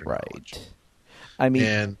character knowledge. I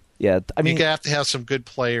mean, you have to have some good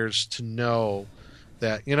players to know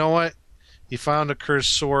that, you know what, you found a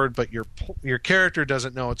cursed sword, but your character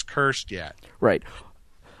doesn't know it's cursed yet. Right.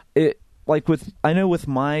 I know with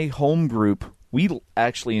my home group, we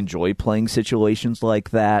actually enjoy playing situations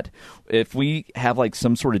like that. If we have like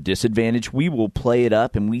some sort of disadvantage, we will play it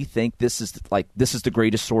up, and we think this is the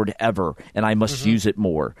greatest sword ever, and I must use it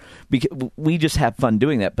more. Because we just have fun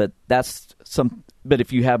doing that. But But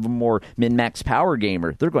if you have a more min-max power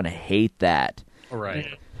gamer, they're going to hate that. Right.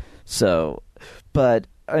 So, but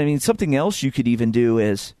I mean, something else you could even do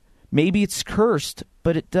is maybe it's cursed,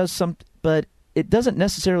 but it doesn't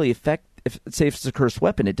necessarily affect. If it's a cursed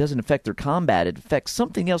weapon, it doesn't affect their combat. It affects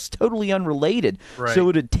something else totally unrelated. Right. So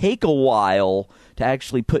it would take a while to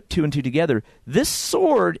actually put 2 and 2 together. This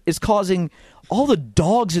sword is causing all the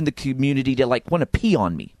dogs in the community to want to pee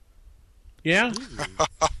on me. Yeah.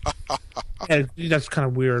 Yeah, that's kind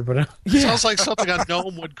of weird, but sounds like something a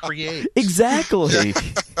gnome would create. Exactly.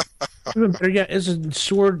 Even better yet, it's a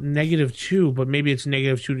sword -2, but maybe it's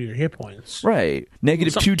 -2 to your hit points. Right.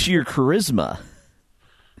 -2 to your charisma.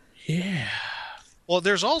 Yeah. Well,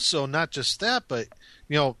 there's also not just that, but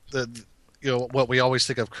what we always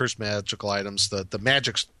think of cursed magical items.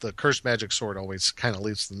 The cursed magic sword always kind of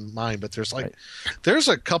leads in mind. But there's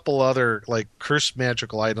a couple other cursed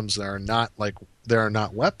magical items that are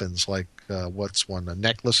not weapons. What's one? A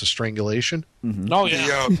necklace of strangulation. Mm-hmm. Oh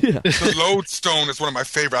yeah. The lodestone is one of my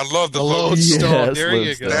favorite. I love the lodestone. Yes, there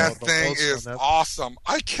you go. That thing is awesome.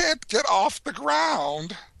 I can't get off the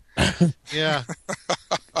ground. Yeah.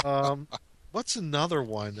 What's another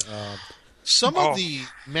one? Some of the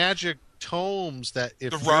magic tomes that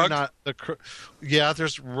if the you're rug? not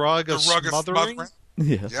there's rug of smothering.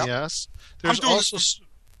 Yeah. Yep. Yes.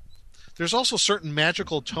 There's also certain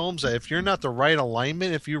magical tomes that if you're not the right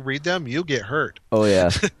alignment, if you read them, you get hurt. Oh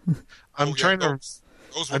yeah. I'm trying to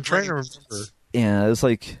remember. Yeah, it's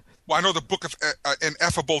like. Well, I know the Book of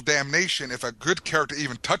Ineffable Damnation. If a good character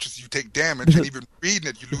even touches you, take damage, and even reading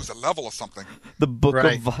it, you lose a level or something. The Book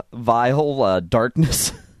of Vile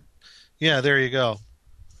Darkness. Yeah, there you go.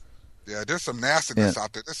 Yeah, there's some nastiness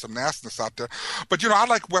out there. But, I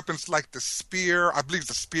like weapons like the spear. I believe it's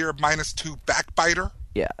the spear -2 backbiter.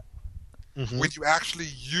 Yeah. Mm-hmm. When you actually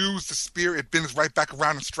use the spear, it bends right back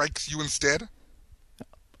around and strikes you instead.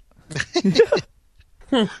 Nice.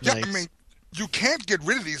 I mean, you can't get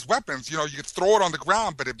rid of these weapons. You can throw it on the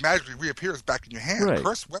ground, but it magically reappears back in your hand. Right.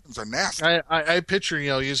 Cursed weapons are nasty. I picture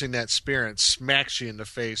using that spear and smacks you in the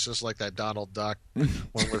face, just like that Donald Duck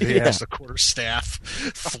one where he has the quarterstaff.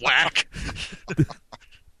 Thwack.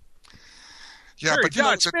 Yeah, Hurry, but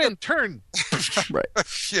dodge, spin, turn. Right.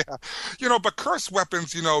 Yeah, but cursed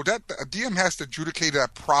weapons, that a DM has to adjudicate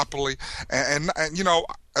that properly, and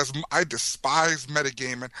I despise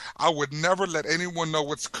metagaming. I would never let anyone know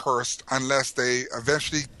what's cursed unless they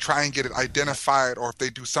eventually try and get it identified, or if they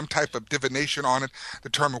do some type of divination on it,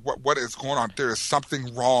 determine what is going on. There is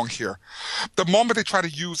something wrong here. The moment they try to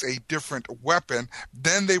use a different weapon,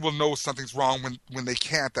 then they will know something's wrong. When they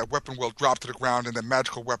can't, that weapon will drop to the ground and the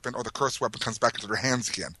magical weapon or the cursed weapon comes back into their hands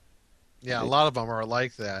again. Yeah, a lot of them are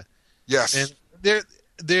like that. Yes. And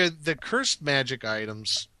they're the cursed magic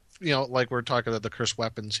items, like we're talking about the cursed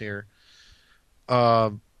weapons here.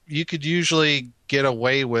 You could usually get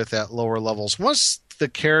away with at lower levels. Once the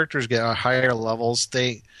characters get higher levels,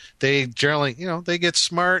 they generally, they get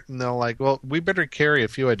smart and they're like, well, we better carry a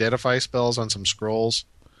few identify spells on some scrolls.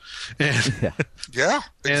 And, yeah,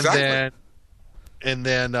 exactly. And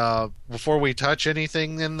then before we touch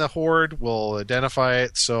anything in the horde, we'll identify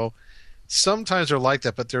it. So sometimes they're like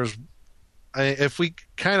that, but if we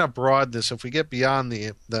kind of broaden this, if we get beyond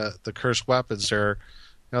the cursed weapons,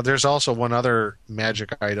 there's also one other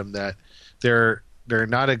magic item that they're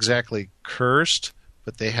not exactly cursed,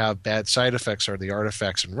 but they have bad side effects, are the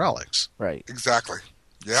artifacts and relics. Right. Exactly.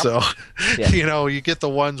 Yeah. So, you get the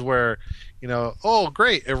ones where, oh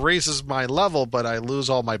great, it raises my level, but I lose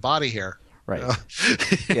all my body hair. Right.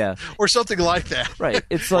 Yeah. Or something like that. Right.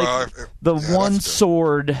 It's like the one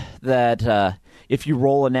sword that if you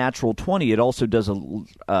roll a natural 20, it also does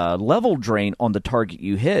a level drain on the target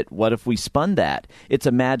you hit. What if we spun that? It's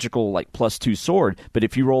a magical +2 sword, but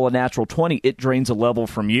if you roll a natural 20, it drains a level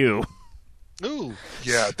from you. Ooh.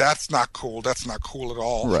 Yeah, that's not cool. That's not cool at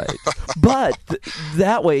all. Right. But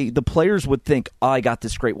that way, the players would think, oh, I got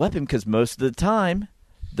this great weapon, because most of the time,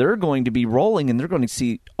 they're going to be rolling and they're going to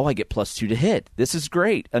see, oh, I get +2 to hit. This is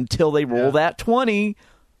great. Until they roll that 20.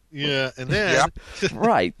 Yeah, and then...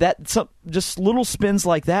 Right. Just little spins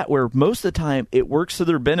like that where most of the time it works to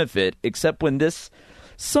their benefit, except when this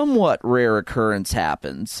somewhat rare occurrence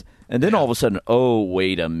happens. And then all of a sudden, oh,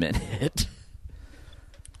 wait a minute.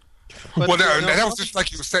 Well, that was just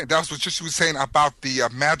like you were saying. That was just you were saying about the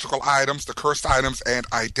magical items, the cursed items, and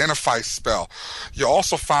identify spell. You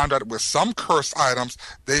also found out with some cursed items,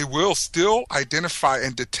 they will still identify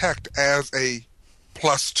and detect as a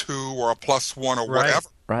 +2 or a +1 or whatever.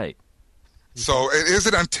 Right. So it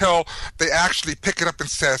isn't until they actually pick it up and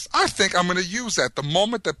says, I think I'm going to use that. The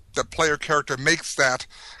moment that the player character makes that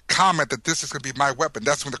comment that this is going to be my weapon,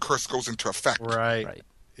 that's when the curse goes into effect. Right.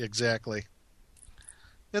 Exactly.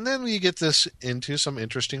 And then we get this into some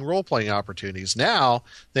interesting role-playing opportunities. Now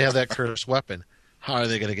they have that cursed weapon. How are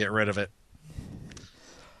they going to get rid of it?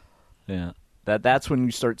 Yeah. That's when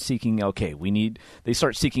you start seeking, they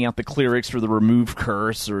start seeking out the clerics for the remove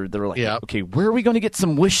curse, or they're like, okay, where are we going to get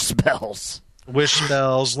some wish spells? Wish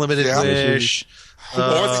spells, limited wish. Or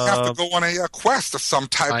they have to go on a quest of some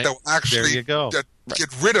type that will actually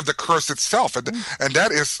get rid of the curse itself. And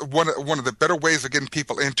that is one of the better ways of getting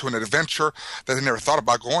people into an adventure that they never thought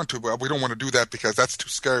about going to. But we don't want to do that because that's too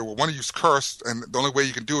scary. We want to use curse, and the only way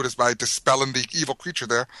you can do it is by dispelling the evil creature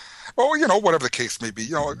there. Or, whatever the case may be.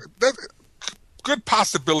 Good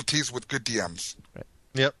possibilities with good DMs. Right.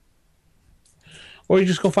 Yep. Or you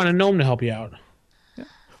just go find a gnome to help you out.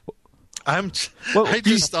 I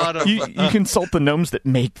just thought of you consult the gnomes that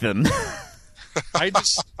make them. I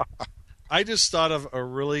just thought of a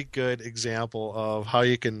really good example of how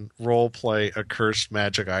you can role play a cursed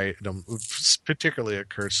magic item, particularly a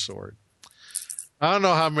cursed sword. I don't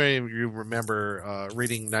know how many of you remember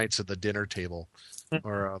reading Knights of the Dinner Table,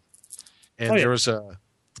 there was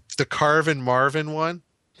the Carvin Marvin one.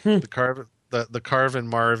 The Carvin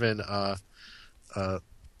Marvin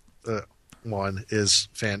one is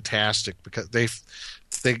fantastic because they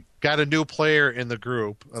got a new player in the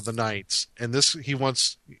group of the Knights, and he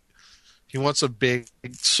wants a big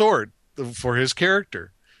sword for his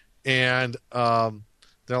character, and they're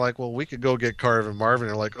like, well, we could go get Carvin Marvin.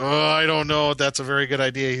 They're like, oh, I don't know, that's a very good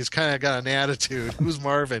idea. He's kind of got an attitude. Who's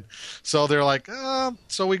Marvin? So they're like,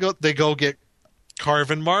 they go get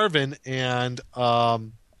Carvin Marvin, and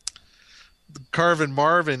Carvin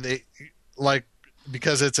Marvin,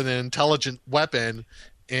 because it's an intelligent weapon,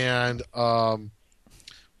 and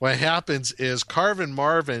what happens is Carvin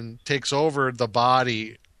Marvin takes over the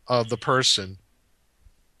body of the person,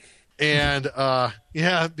 and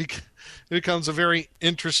it becomes a very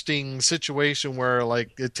interesting situation where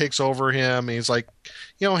it takes over him, and he's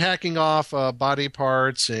hacking off body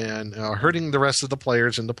parts and hurting the rest of the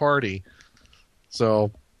players in the party.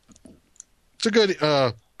 So it's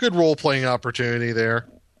a good role playing opportunity there.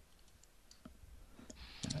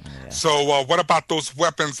 So what about those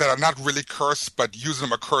weapons that are not really cursed, but using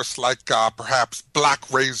them a curse, like perhaps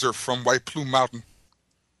Black Razor from White Plume Mountain?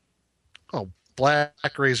 Oh,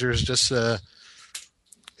 Black Razor is just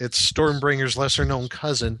It's Stormbringer's lesser-known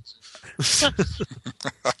cousin. What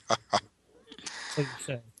you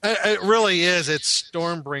say? It really is. It's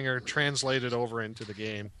Stormbringer translated over into the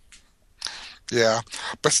game. Yeah,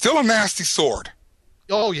 but still a nasty sword.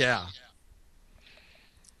 Oh, yeah.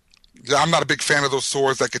 Yeah, I'm not a big fan of those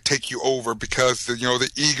swords that could take you over because the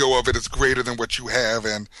ego of it is greater than what you have,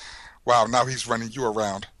 and wow, now he's running you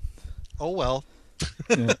around. Oh, well.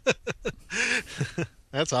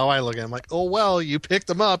 That's how I look at him. Like, oh, well, you picked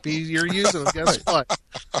him up. You're using him. Guess what?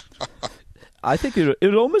 I think it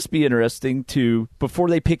would almost be interesting to, before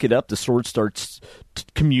they pick it up, the sword starts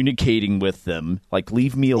communicating with them, like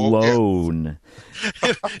 "Leave me alone."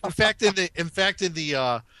 In fact, in the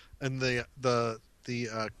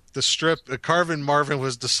strip, Carvin Marvin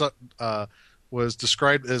was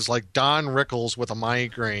described as like Don Rickles with a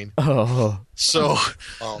migraine. Oh, so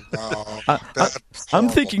oh no, I'm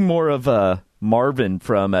thinking more of Marvin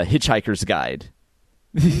from Hitchhiker's Guide.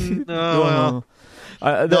 No,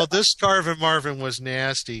 no, this Carvin Marvin was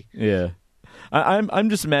nasty. Yeah, I'm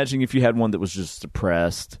just imagining if you had one that was just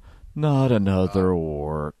depressed. Not another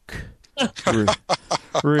orc.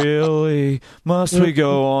 Really? Must we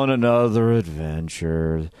go on another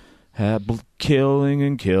adventure? Killing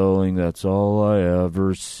and killing, that's all I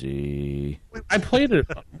ever see. I played it.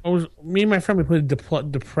 Me and my friend, we played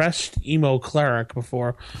depressed emo cleric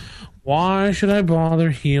before. Why should I bother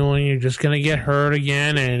healing? You're just going to get hurt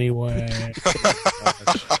again anyway.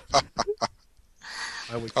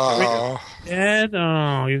 Yet,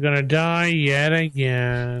 you're going to die yet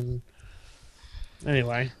again.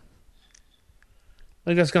 Anyway. I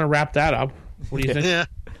think that's going to wrap that up. What do you think? Yeah.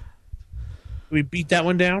 We beat that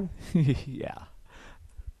one down? Yeah.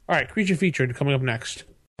 All right, creature featured coming up next.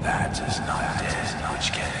 That is not dead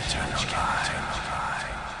which can eternal life,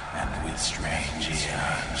 and with strange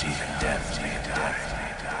eons even death may die.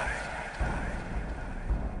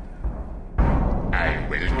 I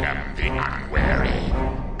welcome the unwary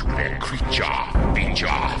to the Creature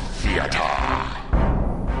Feature Theater.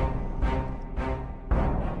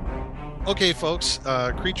 Okay, folks,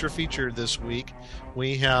 creature featured this week.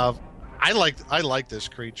 We have. I like this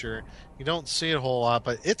creature. You don't see it a whole lot,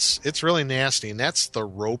 but it's really nasty, and that's the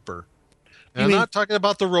Roper. And I'm not talking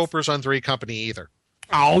about the Ropers on Three's Company either.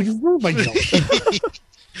 Oh, you ruined my joke.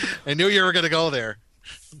 I knew you were going to go there.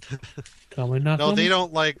 No, they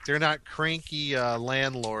don't they're not cranky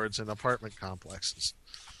landlords in apartment complexes.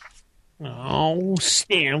 Oh,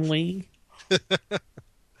 Stanley. Go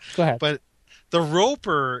ahead. But the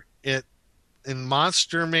Roper, in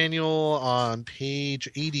Monster Manual on page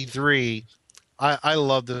 83, I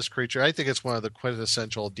love this creature. I think it's one of the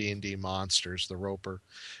quintessential D&D monsters, the Roper.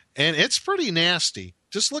 And it's pretty nasty.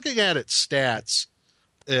 Just looking at its stats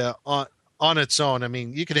on its own, I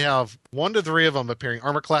mean, you could have 1 to 3 of them appearing.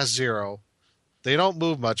 Armor class 0. They don't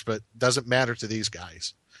move much, but doesn't matter to these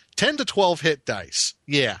guys. 10 to 12 hit dice.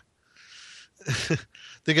 Yeah.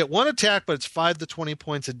 They get 1 attack, but it's 5 to 20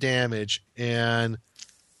 points of damage. And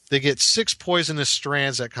they get 6 poisonous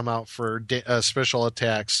strands that come out for special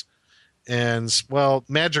attacks. And, well,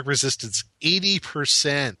 magic resistance,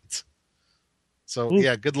 80%. So,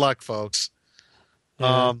 yeah, good luck, folks.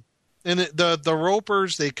 Yeah. And the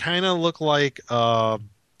Ropers, they kind of look like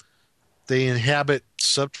they inhabit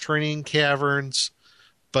subterranean caverns,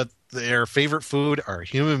 but their favorite food are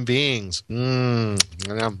human beings.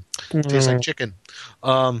 Tastes like chicken.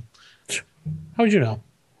 How would you know?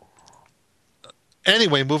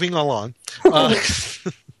 Anyway, moving along.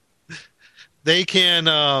 They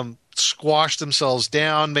can squash themselves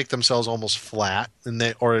down, make themselves almost flat, and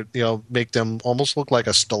make them almost look like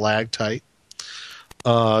a stalactite.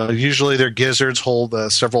 Usually their gizzards hold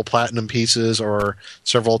several platinum pieces or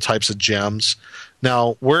several types of gems.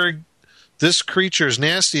 Now, where this creature is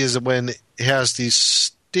nasty is when it has these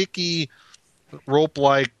sticky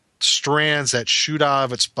rope-like strands that shoot out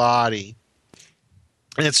of its body.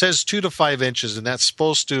 And it says 2 to 5 inches, and that's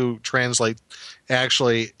supposed to translate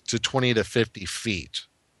actually to 20 to 50 feet.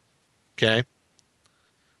 Okay?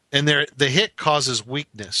 And the hit causes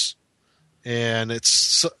weakness. And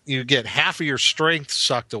you get half of your strength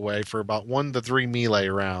sucked away for about 1 to 3 melee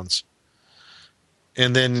rounds.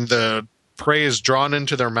 And then the prey is drawn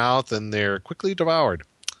into their mouth, and they're quickly devoured.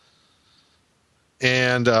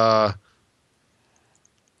 And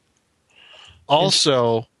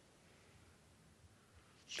also...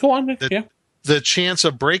 Go on, yeah. The chance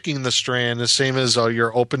of breaking the strand is the same as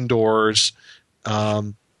your open doors.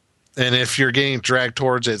 And if you're getting dragged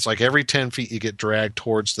towards it, it's like every 10 feet you get dragged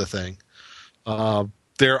towards the thing.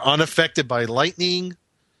 They're unaffected by lightning,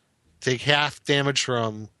 take half damage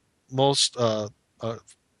from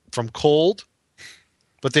from cold,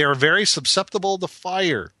 but they are very susceptible to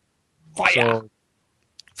fire. Fire!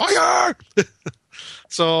 Fire!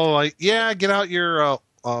 So, get out your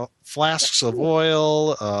flasks of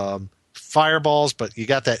oil, fireballs, but you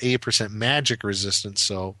got that 8% magic resistance.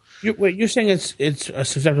 So, you're saying it's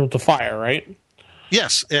susceptible to fire, right?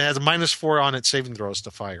 Yes, it has a -4 on its saving throws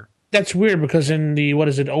to fire. That's weird because in the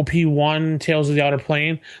OP1 Tales of the Outer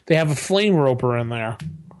Plane, they have a flame roper in there.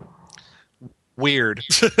 Weird.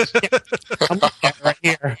 I'm looking at it right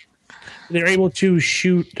here. They're able to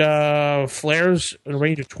shoot flares in a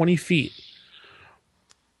range of 20 feet.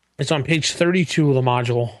 It's on page 32 of the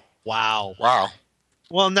module. Wow. Wow.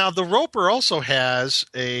 Well, now the roper also has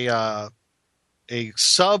a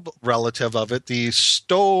sub relative of it, the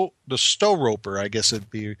stow roper, I guess it'd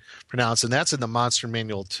be pronounced, and that's in the monster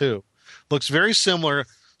manual too. Looks very similar,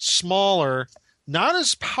 smaller, not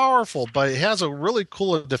as powerful, but it has a really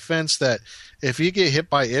cool defense that if you get hit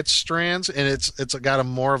by its strands, and it's got a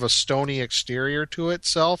more of a stony exterior to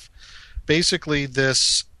itself, basically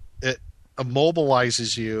it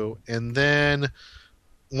immobilizes you, and then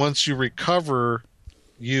once you recover,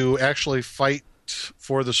 you actually fight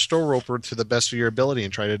for the stow roper to the best of your ability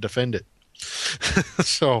and try to defend it.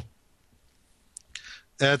 So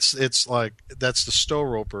that's the stow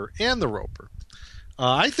roper and the roper.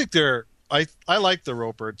 I think I like the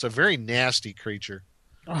roper. It's a very nasty creature.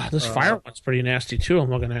 Oh, this fire one's pretty nasty too. I'm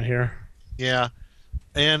looking at here. Yeah,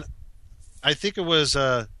 and I think it was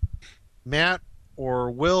Matt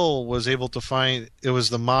or Will was able to find, it was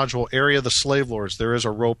the module Area of the Slave Lords. There is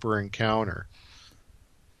a roper encounter.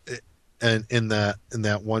 And in that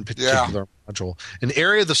one particular module, an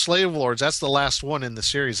Area of the Slave Lords, that's the last one in the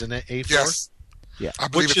series, isn't it? A4? Yes. Yeah.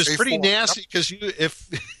 Which is A4. pretty nasty because if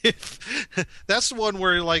that's the one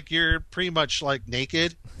where you're pretty much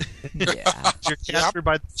naked. Yeah. You're captured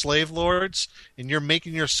by the slave lords, and you're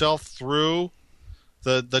making yourself through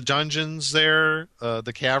the dungeons there,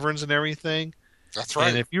 the caverns and everything. That's right.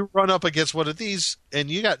 And if you run up against one of these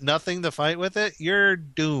and you got nothing to fight with it, you're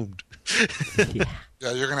doomed.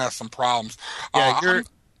 Yeah, you're gonna have some problems. Yeah,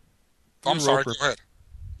 I'm sorry. Go ahead.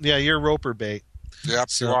 Yeah, you're roper bait. Yep,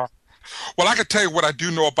 you are. Well, I can tell you what I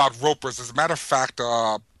do know about ropers. As a matter of fact,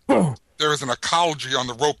 there is an ecology on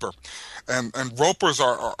the roper, and ropers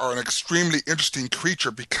are an extremely interesting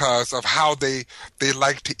creature because of how they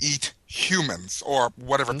like to eat humans or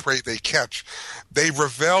whatever prey they catch. They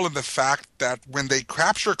revel in the fact that when they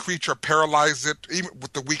capture a creature, paralyze it, even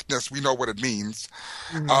with the weakness, we know what it means.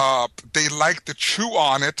 They like to chew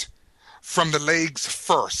on it from the legs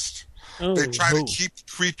first. They try to keep the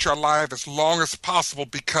creature alive as long as possible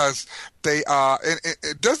because they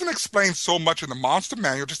it doesn't explain so much in the monster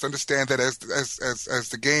manual. Just understand that as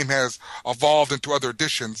the game has evolved into other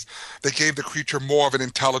editions, they gave the creature more of an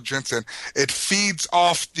intelligence, and it feeds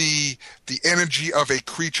off the energy of a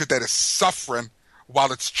creature that is suffering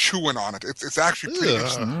while it's chewing on it. It's actually pretty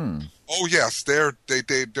interesting. Oh yes, they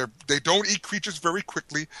don't eat creatures very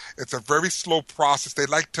quickly. It's a very slow process. They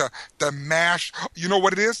like to mash. You know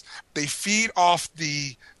what it is? They feed off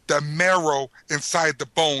the marrow inside the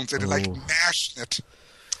bones, and they like mashing it.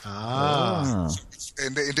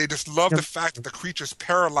 And they just love the fact that the creature's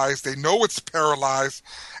paralyzed. They know it's paralyzed,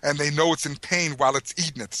 and they know it's in pain while it's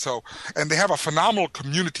eating it. So, and they have a phenomenal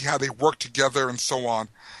community how they work together and so on.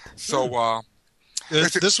 So.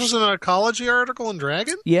 This was an ecology article in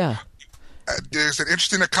Dragon? Yeah. There's an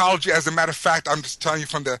interesting ecology. As a matter of fact, I'm just telling you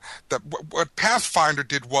from what Pathfinder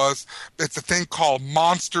did was, it's a thing called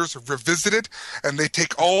Monsters Revisited, and they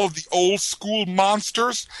take all the old school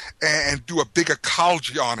monsters and do a big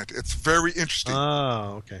ecology on it. It's very interesting.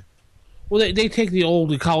 Oh, okay. Well, they take the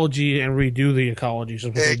old ecology and redo the ecology.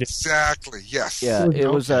 So exactly, yes. Yeah, it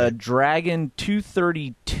was Dragon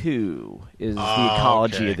 232 is the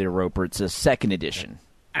ecology of the roper. It's a second edition.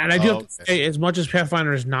 And I do have to say, as much as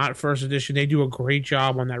Pathfinder is not first edition, they do a great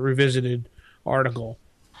job on that revisited article.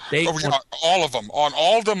 All of them. On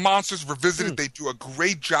all the monsters revisited, they do a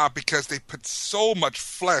great job because they put so much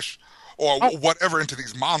flesh or whatever into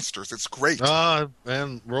these monsters. It's great.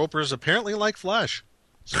 And ropers apparently like flesh.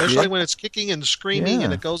 Especially when it's kicking and screaming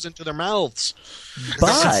and it goes into their mouths.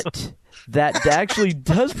 But that actually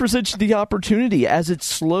does present you the opportunity as it's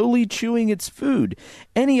slowly chewing its food.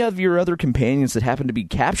 Any of your other companions that happen to be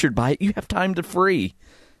captured by it, you have time to free.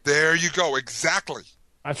 There you go. Exactly.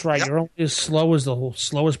 That's right. Yep. You're only as slow as the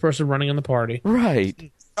slowest person running in the party.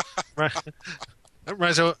 Right. Right.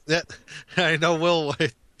 So I know Will.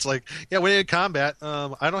 It's like, when in combat,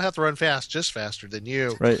 I don't have to run fast, just faster than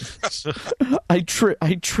you. Right. I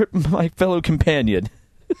trip my fellow companion.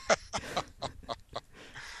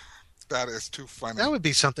 That is too funny. That would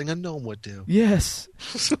be something a gnome would do. Yes.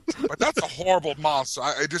 But that's a horrible monster.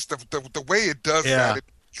 I just the way it does that, it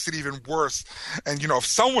makes it even worse. And if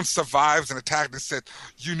someone survives an attack and said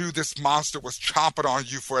you knew this monster was chomping on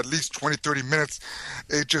you for at least 20-30 minutes,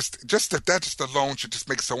 it that alone should just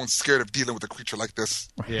make someone scared of dealing with a creature like this.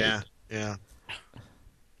 Yeah. I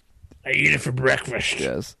eat it for breakfast.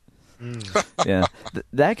 Yes. Yeah,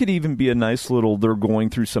 that could even be a nice little. They're going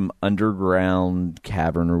through some underground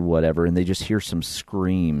cavern or whatever, and they just hear some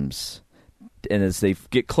screams. And as they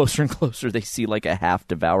get closer and closer, they see like a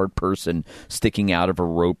half-devoured person sticking out of a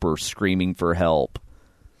rope or screaming for help.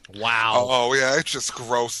 Wow. Oh yeah, it's just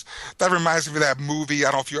gross. That reminds me of that movie. I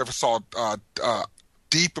don't know if you ever saw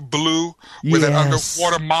Deep Blue, with that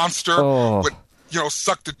underwater monster would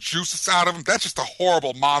suck the juices out of him. That's just a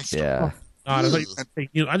horrible monster. Yeah. I thought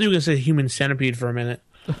you were going to say human centipede for a minute.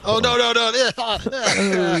 Oh, no. No.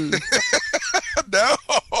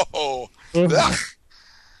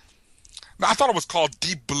 No, I thought it was called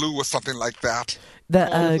Deep Blue or something like that.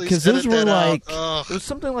 Because those were like it was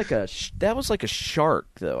something like that was like a shark,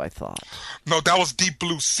 though. I thought. No, that was Deep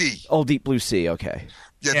Blue Sea. Oh, Deep Blue Sea. Okay.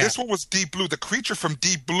 Yeah, this one was Deep Blue. The creature from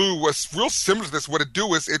Deep Blue was real similar to this. What it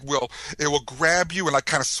do is it will grab you and like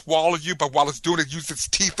kind of swallow you, but while it's doing it, use its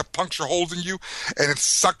teeth to puncture holes in you, and it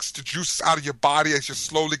sucks the juices out of your body as you're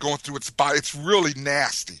slowly going through its body. It's really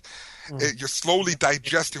nasty. You're slowly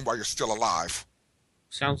digesting while you're still alive.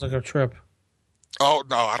 Sounds like a trip. Oh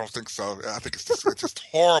no, I don't think so. I think it's just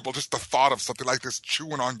horrible. Just the thought of something like this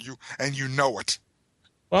chewing on you, and you know it.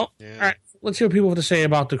 Well, all right. Let's hear what people have to say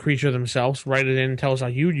about the creature themselves. Write it in and tell us how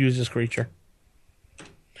you'd use this creature.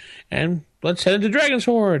 And let's head into Dragon's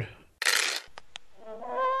Horde.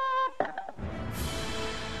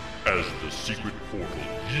 As the secret portal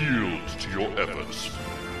yields to your efforts,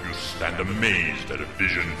 you stand amazed at a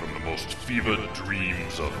vision from the most fevered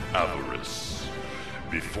dreams of avarice.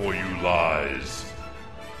 Before you lies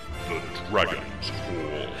the Dragon's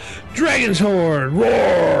Horde. Dragon's Horde!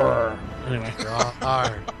 Roar! Anyway.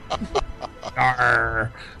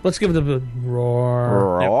 Roar. Let's give them a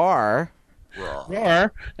roar. Roar.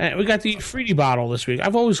 Roar. We got the Ifriti bottle this week.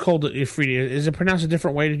 I've always called it Ifriti. Is it pronounced a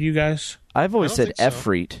different way to you guys? I've always said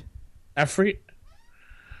Efreet. Efreet?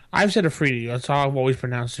 I've said Ifriti. That's how I've always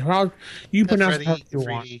pronounced it. Well, you pronounce it how you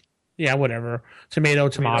want. Yeah, whatever. Tomato.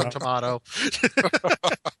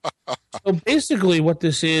 So basically what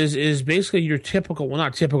this is basically your typical, well,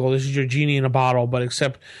 not typical, this is your genie in a bottle, but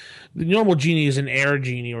except the normal genie is an air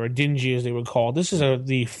genie or a dingy as they would call it. This is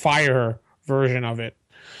the fire version of it.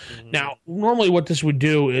 Mm-hmm. Now, normally what this would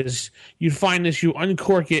do is you'd find this, you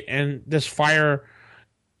uncork it, and this fire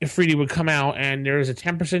Ifriti would come out, and there is a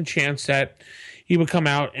 10% chance that he would come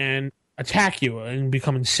out and attack you and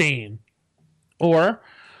become insane. Or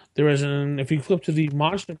there is if you flip to the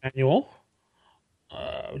monster manual,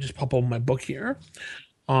 I'll just pop open my book here.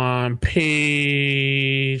 On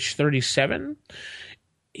page 37,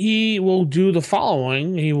 he will do the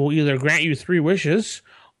following. He will either grant you 3 wishes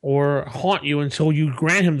or haunt you until you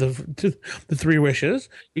grant him the 3 wishes.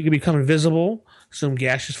 He can become invisible, assume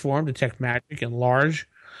gaseous form, detect magic, enlarge,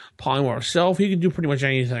 polymorph self. He can do pretty much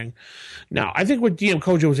anything. Now, I think what DM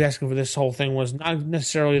Kojo was asking for this whole thing was not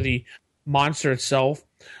necessarily the monster itself,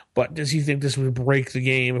 but does he think this would break the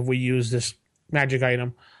game if we use this magic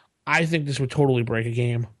item? I think this would totally break a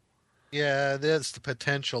game. Yeah, there's the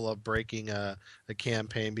potential of breaking a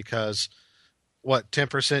campaign because,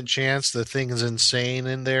 10% chance the thing is insane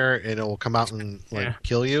in there and it will come out and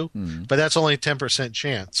kill you? Mm. But that's only 10%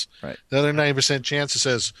 chance. Right. The other 90% chance it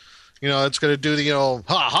says, it's going to do the,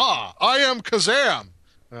 ha ha, I am Kazam.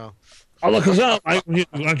 Well, I look Kazam. I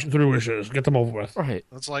grant you 3 wishes. Get them over with. Right.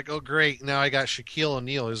 It's like, oh great, now I got Shaquille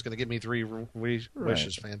O'Neal who's going to give me 3 wishes.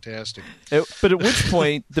 Right. Fantastic. But at which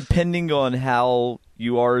point, depending on how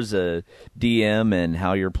you are as a DM and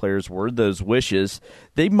how your players word those wishes,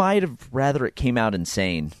 they might have rather it came out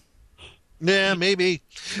insane. Yeah, maybe.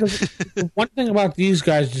 One thing about these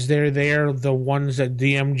guys is they're the ones that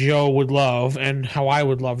DM Joe would love and how I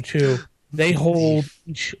would love too. They hold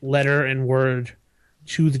each letter and word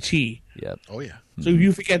to the T. Yep. Oh, yeah. So if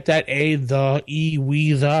you forget that A, the, E,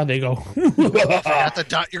 we, the, they go. Forgot to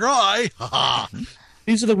dot your I.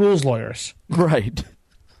 These are the rules lawyers. Right.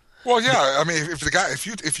 Well, yeah. I mean,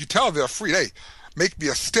 if you tell the Ifrit, hey, make me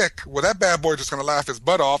a stick, well, that bad boy just going to laugh his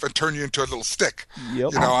butt off and turn you into a little stick.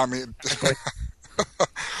 Yep. I mean.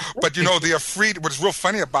 But the Ifrit, what's real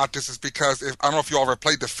funny about this is because I don't know if you all ever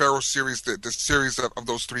played the Pharaoh series, the series of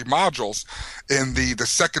those 3 modules. In the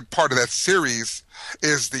second part of that series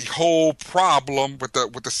is the whole problem with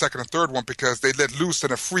the second and third one because they let loose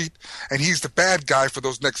an Ifrit and he's the bad guy for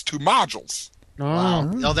those next 2 modules.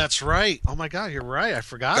 Wow. Oh, that's right. Oh my God, you're right. I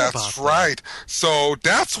forgot about that. That's right. So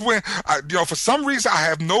that's when, for some reason, I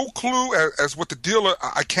have no clue as what the deal is.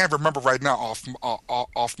 I can't remember right now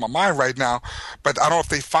off my mind right now. But I don't know if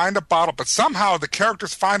they find a bottle. But somehow the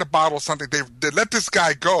characters find a bottle or something. They let this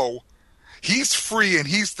guy go. He's free, and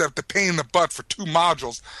he's the pain in the butt for 2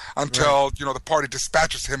 modules until the party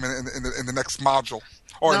dispatches him in the next module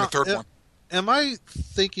or in the third one. Am I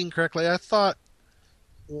thinking correctly? I thought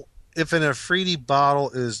if an Afridi bottle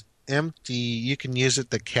is empty, you can use it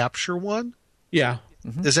to capture one. Yeah,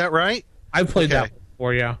 is that right? I've played that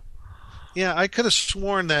before. Yeah. Yeah, I could have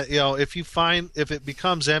sworn that if it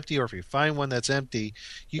becomes empty, or if you find one that's empty,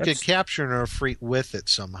 you could capture an Ifrit with it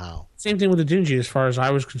somehow. Same thing with the Dingy, as far as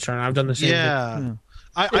I was concerned. I've done the same thing. Yeah.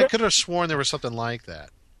 I could have sworn there was something like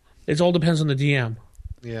that. It all depends on the DM.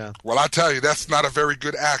 Yeah. Well, I tell you, that's not a very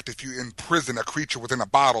good act if you imprison a creature within a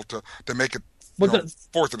bottle to make it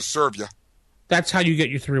force it to serve you. That's how you get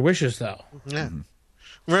your 3 wishes, though. Yeah.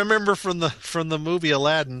 Remember from the movie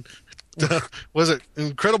Aladdin, was it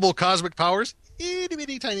incredible cosmic powers? Itty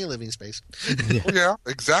bitty tiny living space. Yeah,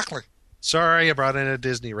 exactly. Sorry, I brought in a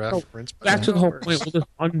Disney reference. Back to the whole point, we'll just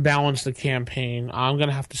unbalance the campaign. I'm going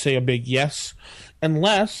to have to say a big yes,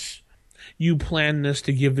 unless you plan this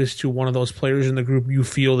to give this to one of those players in the group you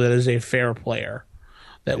feel that is a fair player,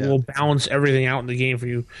 that will balance everything out in the game for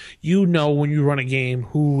you. You know when you run a game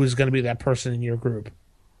who is going to be that person in your group.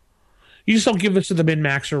 You just don't give this to the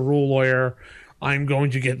min-maxer, rule lawyer, I'm going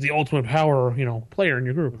to get the ultimate power, player in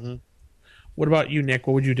your group. Mm-hmm. What about you, Nick?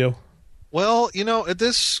 What would you do? Well,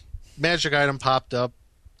 this magic item popped up.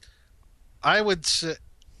 I would say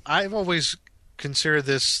I've always considered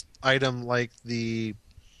this item like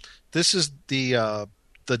this is the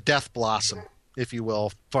Death Blossom, if you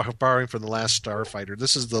will, borrowing from the Last Starfighter.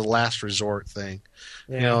 This is the last resort thing.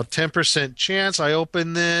 Yeah. 10% chance I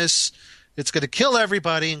open this, it's going to kill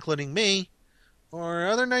everybody, including me. Or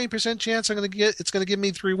other 90% chance it's going to give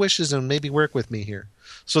me 3 wishes and maybe work with me here.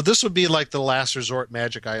 So this would be like the last resort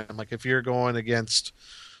magic item. Like if you're going against,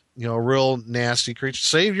 a real nasty creature,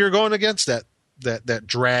 say you're going against that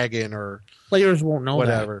dragon or players won't know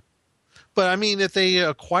whatever. But I mean, if they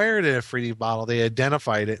acquired a Afridi bottle, they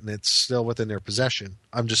identified it and it's still within their possession.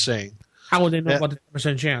 I'm just saying. How would they know about the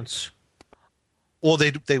 10% chance? Well,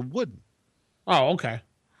 they wouldn't. Oh, okay.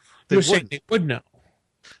 You're saying they would know.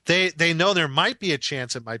 They know there might be a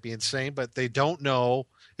chance it might be insane, but they don't know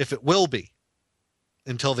if it will be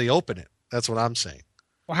until they open it. That's what I'm saying.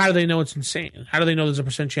 Well, how do they know it's insane? How do they know there's a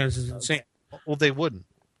 % chance it's insane? Well, they wouldn't.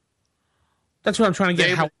 That's what I'm trying to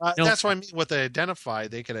get. That's what I mean. What they identify,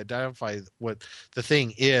 they can identify what the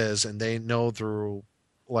thing is, and they know through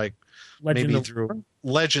through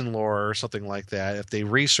legend lore or something like that. If they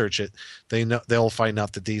research it, they'll find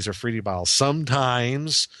out that these are Afridi bottles.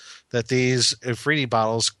 Sometimes that these Afridi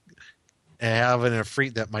bottles have an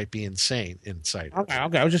Ifrit that might be insane inside.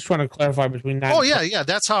 Okay. I was just trying to clarify between that. Oh yeah.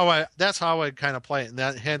 That's how I kind of play it, and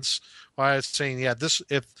that hence why I was saying this.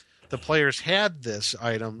 If the players had this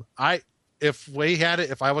item, if we had it,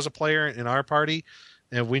 if I was a player in our party,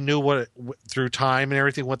 and we knew through time and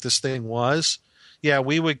everything what this thing was,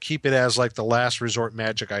 we would keep it as like the last resort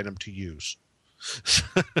magic item to use.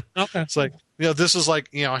 Okay. It's like this is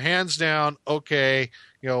like hands down. Okay,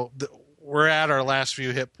 we're at our last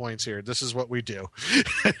few hit points here. This is what we do.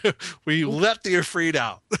 We let the Ifrit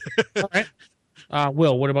out. All right.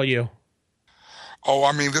 Will, what about you? Oh,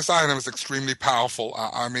 I mean, this item is extremely powerful.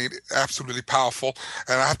 Absolutely powerful.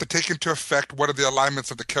 And I have to take into effect what are the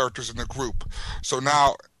alignments of the characters in the group. So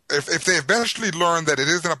now, if they eventually learn that it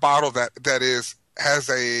isn't a bottle that has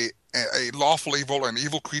a lawful evil and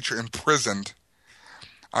evil creature imprisoned,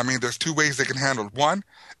 there's 2 ways they can handle it. One,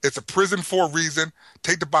 it's a prison for a reason.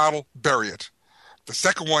 Take the bottle, bury it. The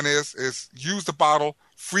second one is use the bottle,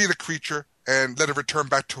 free the creature, and let it return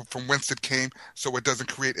back from whence it came, so it doesn't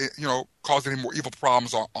create, cause any more evil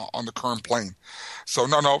problems on the current plane. So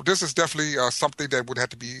no, this is definitely something that would have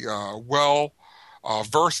to be well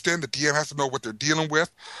versed in. The DM has to know what they're dealing with.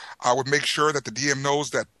 I would make sure that the DM knows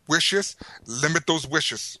that wishes, limit those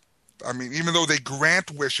wishes. Even though they grant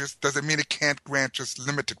wishes, doesn't mean it can't grant just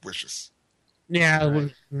limited wishes. Yeah.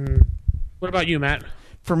 What about you, Matt?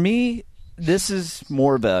 For me, this is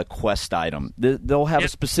more of a quest item. They'll have a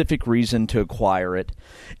specific reason to acquire it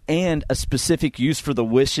and a specific use for the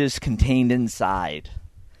wishes contained inside.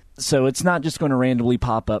 So it's not just going to randomly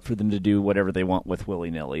pop up for them to do whatever they want with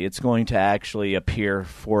willy-nilly. It's going to actually appear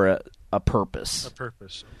for a purpose. A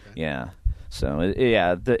purpose, okay. Yeah. So,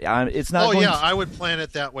 it's not I would plan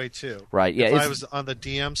it that way, too. Right, yeah. If I was on the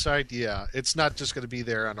DM side, it's not just going to be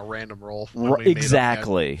there on a random roll.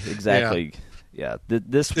 Exactly. Yeah,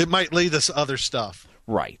 this It might lead us to other stuff.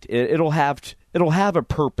 right. It'll have a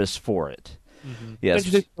purpose for it. Mm-hmm. Yes. Don't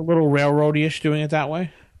you think it's a little railroady-ish doing it that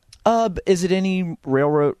way? Is it any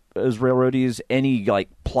railroady as any like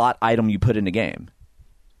plot item you put in the game?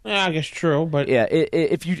 Yeah, I guess true, but Yeah,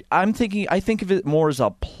 I think of it more as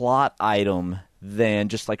a plot item than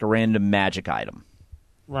just like a random magic item.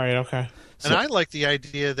 right, okay. And I like the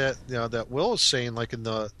idea that that Will is saying, like in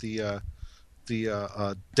the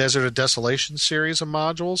Desert of Desolation series of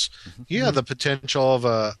modules, you have the potential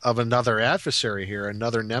of another adversary here,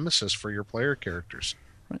 another nemesis for your player characters.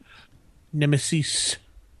 Nemesis.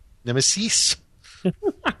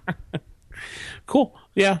 Cool.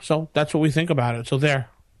 Yeah, so that's what we think about it. So there.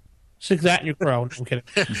 Stick that in your crow. No, I'm kidding.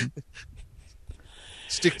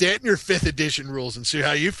 Stick that in your 5th edition rules and see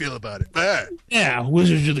how you feel about it. Yeah,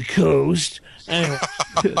 Wizards of the Coast. Anyway.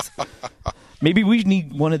 Maybe we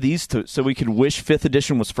need one of these so we could wish 5th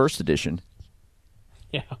edition was 1st edition.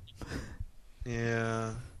 Yeah.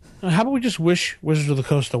 Yeah. How about we just wish Wizards of the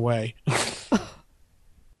Coast away?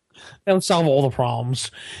 That would solve all the problems.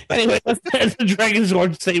 Anyway, let's end the Dragon's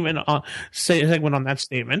Lord segment on that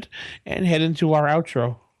statement and head into our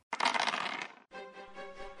outro.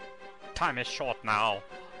 Time is short now.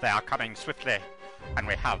 They are coming swiftly, and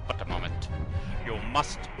we have but a moment. You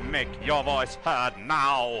must make your voice heard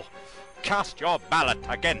now. Cast your ballot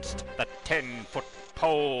against the 10-foot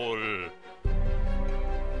pole.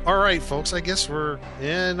 All right, folks, I guess we're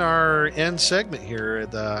in our end segment here,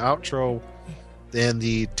 the outro and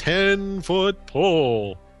the 10-foot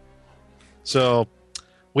pole. So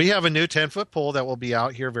we have a new 10-foot pole that will be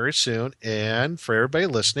out here very soon. And for everybody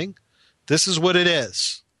listening, this is what it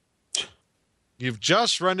is. You've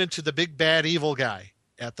just run into the big bad evil guy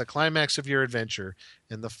at the climax of your adventure,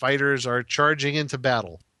 and the fighters are charging into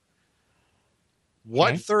battle.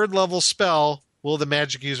 What third level spell will the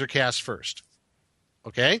magic user cast first?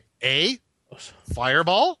 Okay. A,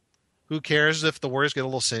 Fireball. Who cares if the warriors get a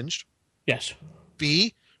little singed? Yes.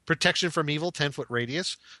 B, Protection from Evil, 10-foot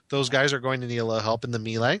radius. Those guys are going to need a little help in the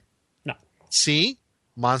melee. No. C,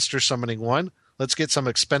 Monster Summoning 1. Let's get some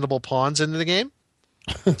expendable pawns into the game.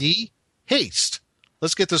 D, Haste.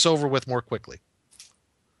 Let's get this over with more quickly.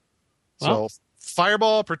 Well, So,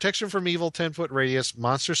 Fireball, Protection from Evil, 10-foot radius,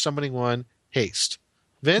 Monster Summoning 1, Haste.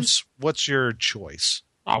 Vince, what's your choice?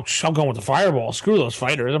 I'm going with the Fireball. Screw those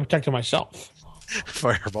fighters. I'm protecting myself.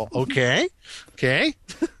 Fireball. Okay. Okay.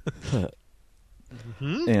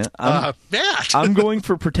 Yeah, Matt. I'm going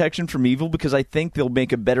for Protection from Evil because I think they'll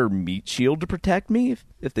make a better meat shield to protect me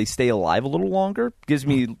if they stay alive a little longer. Gives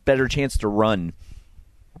me a better chance to run.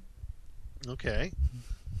 Okay.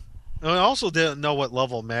 I also didn't know what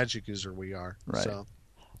level magic user we are. Right. So.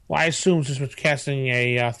 Well, I assume since we're casting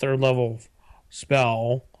a third level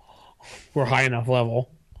spell, we're high enough level.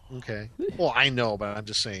 Okay. Well, I know, but I'm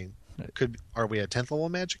just saying. Are we a 10th level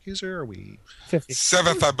magic user? Or are we 50?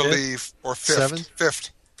 7th, I believe, or 5th. 7th? 5th.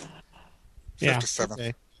 Yeah. 5th to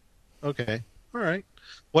 7th. Okay. All right.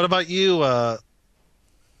 What about you?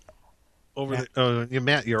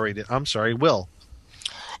 Matt, you already did. I'm sorry, Will.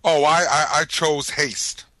 Oh, I chose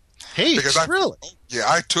haste. Haste, really? Yeah,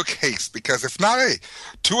 I took haste because if not,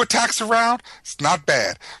 2 attacks around, it's not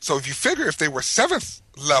bad. So if you figure if they were 7th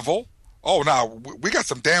level, we got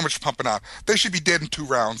some damage pumping out. They should be dead in 2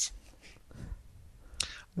 rounds.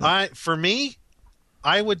 For me,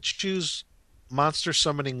 I would choose Monster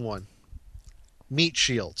Summoning 1. Meat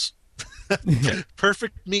shields.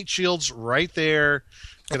 Perfect meat shields right there.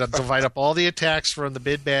 Going to divide up all the attacks from the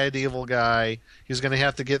big bad evil guy. He's going to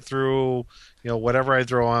have to get through, whatever I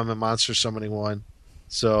throw on him in Monster Summoning 1.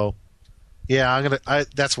 So, yeah,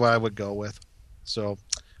 that's what I would go with. So,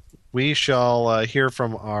 we shall hear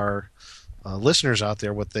from our listeners out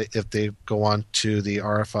there if they go on to the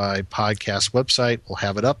RFI podcast website. We'll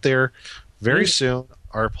have it up there very soon.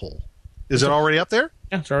 Our poll. Is it already up there?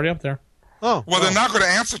 Yeah, it's already up there. Oh, well, they're not going to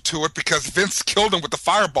answer to it because Vince killed him with the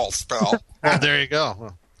fireball spell. There you go.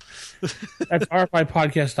 Well. That's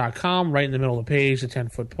rfipodcast.com, right in the middle of the page, the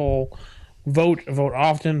 10-foot poll. Vote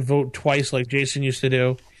often, vote twice like Jason used to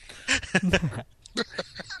do.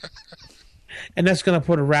 And that's going to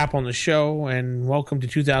put a wrap on the show, and welcome to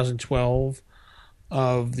 2012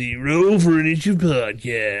 of the Roll for Initiative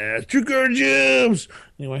podcast. Trick or Jams!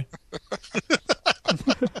 Anyway.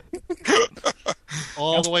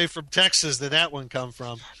 All the way from Texas did that one come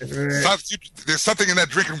from? There's something in that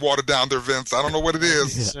drinking water down there, Vince. I don't know what it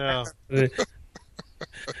is.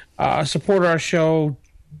 Support our show.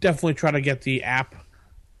 Definitely try to get the app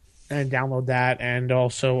and download that, and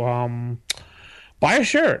also buy a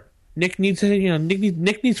shirt. Nick needs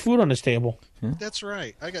food on his table. That's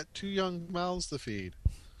right. I got 2 young mouths to feed.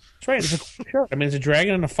 That's right. It's a cool shirt. I mean, it's a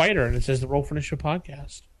dragon and a fighter, and it says the Roll for Initiative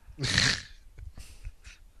podcast.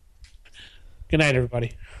 Good night,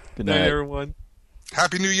 everybody. Good night, everyone.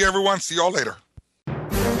 Happy New Year, everyone. See y'all later.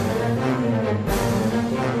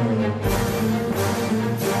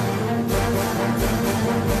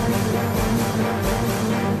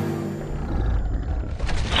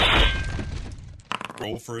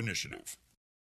 Roll for Initiative.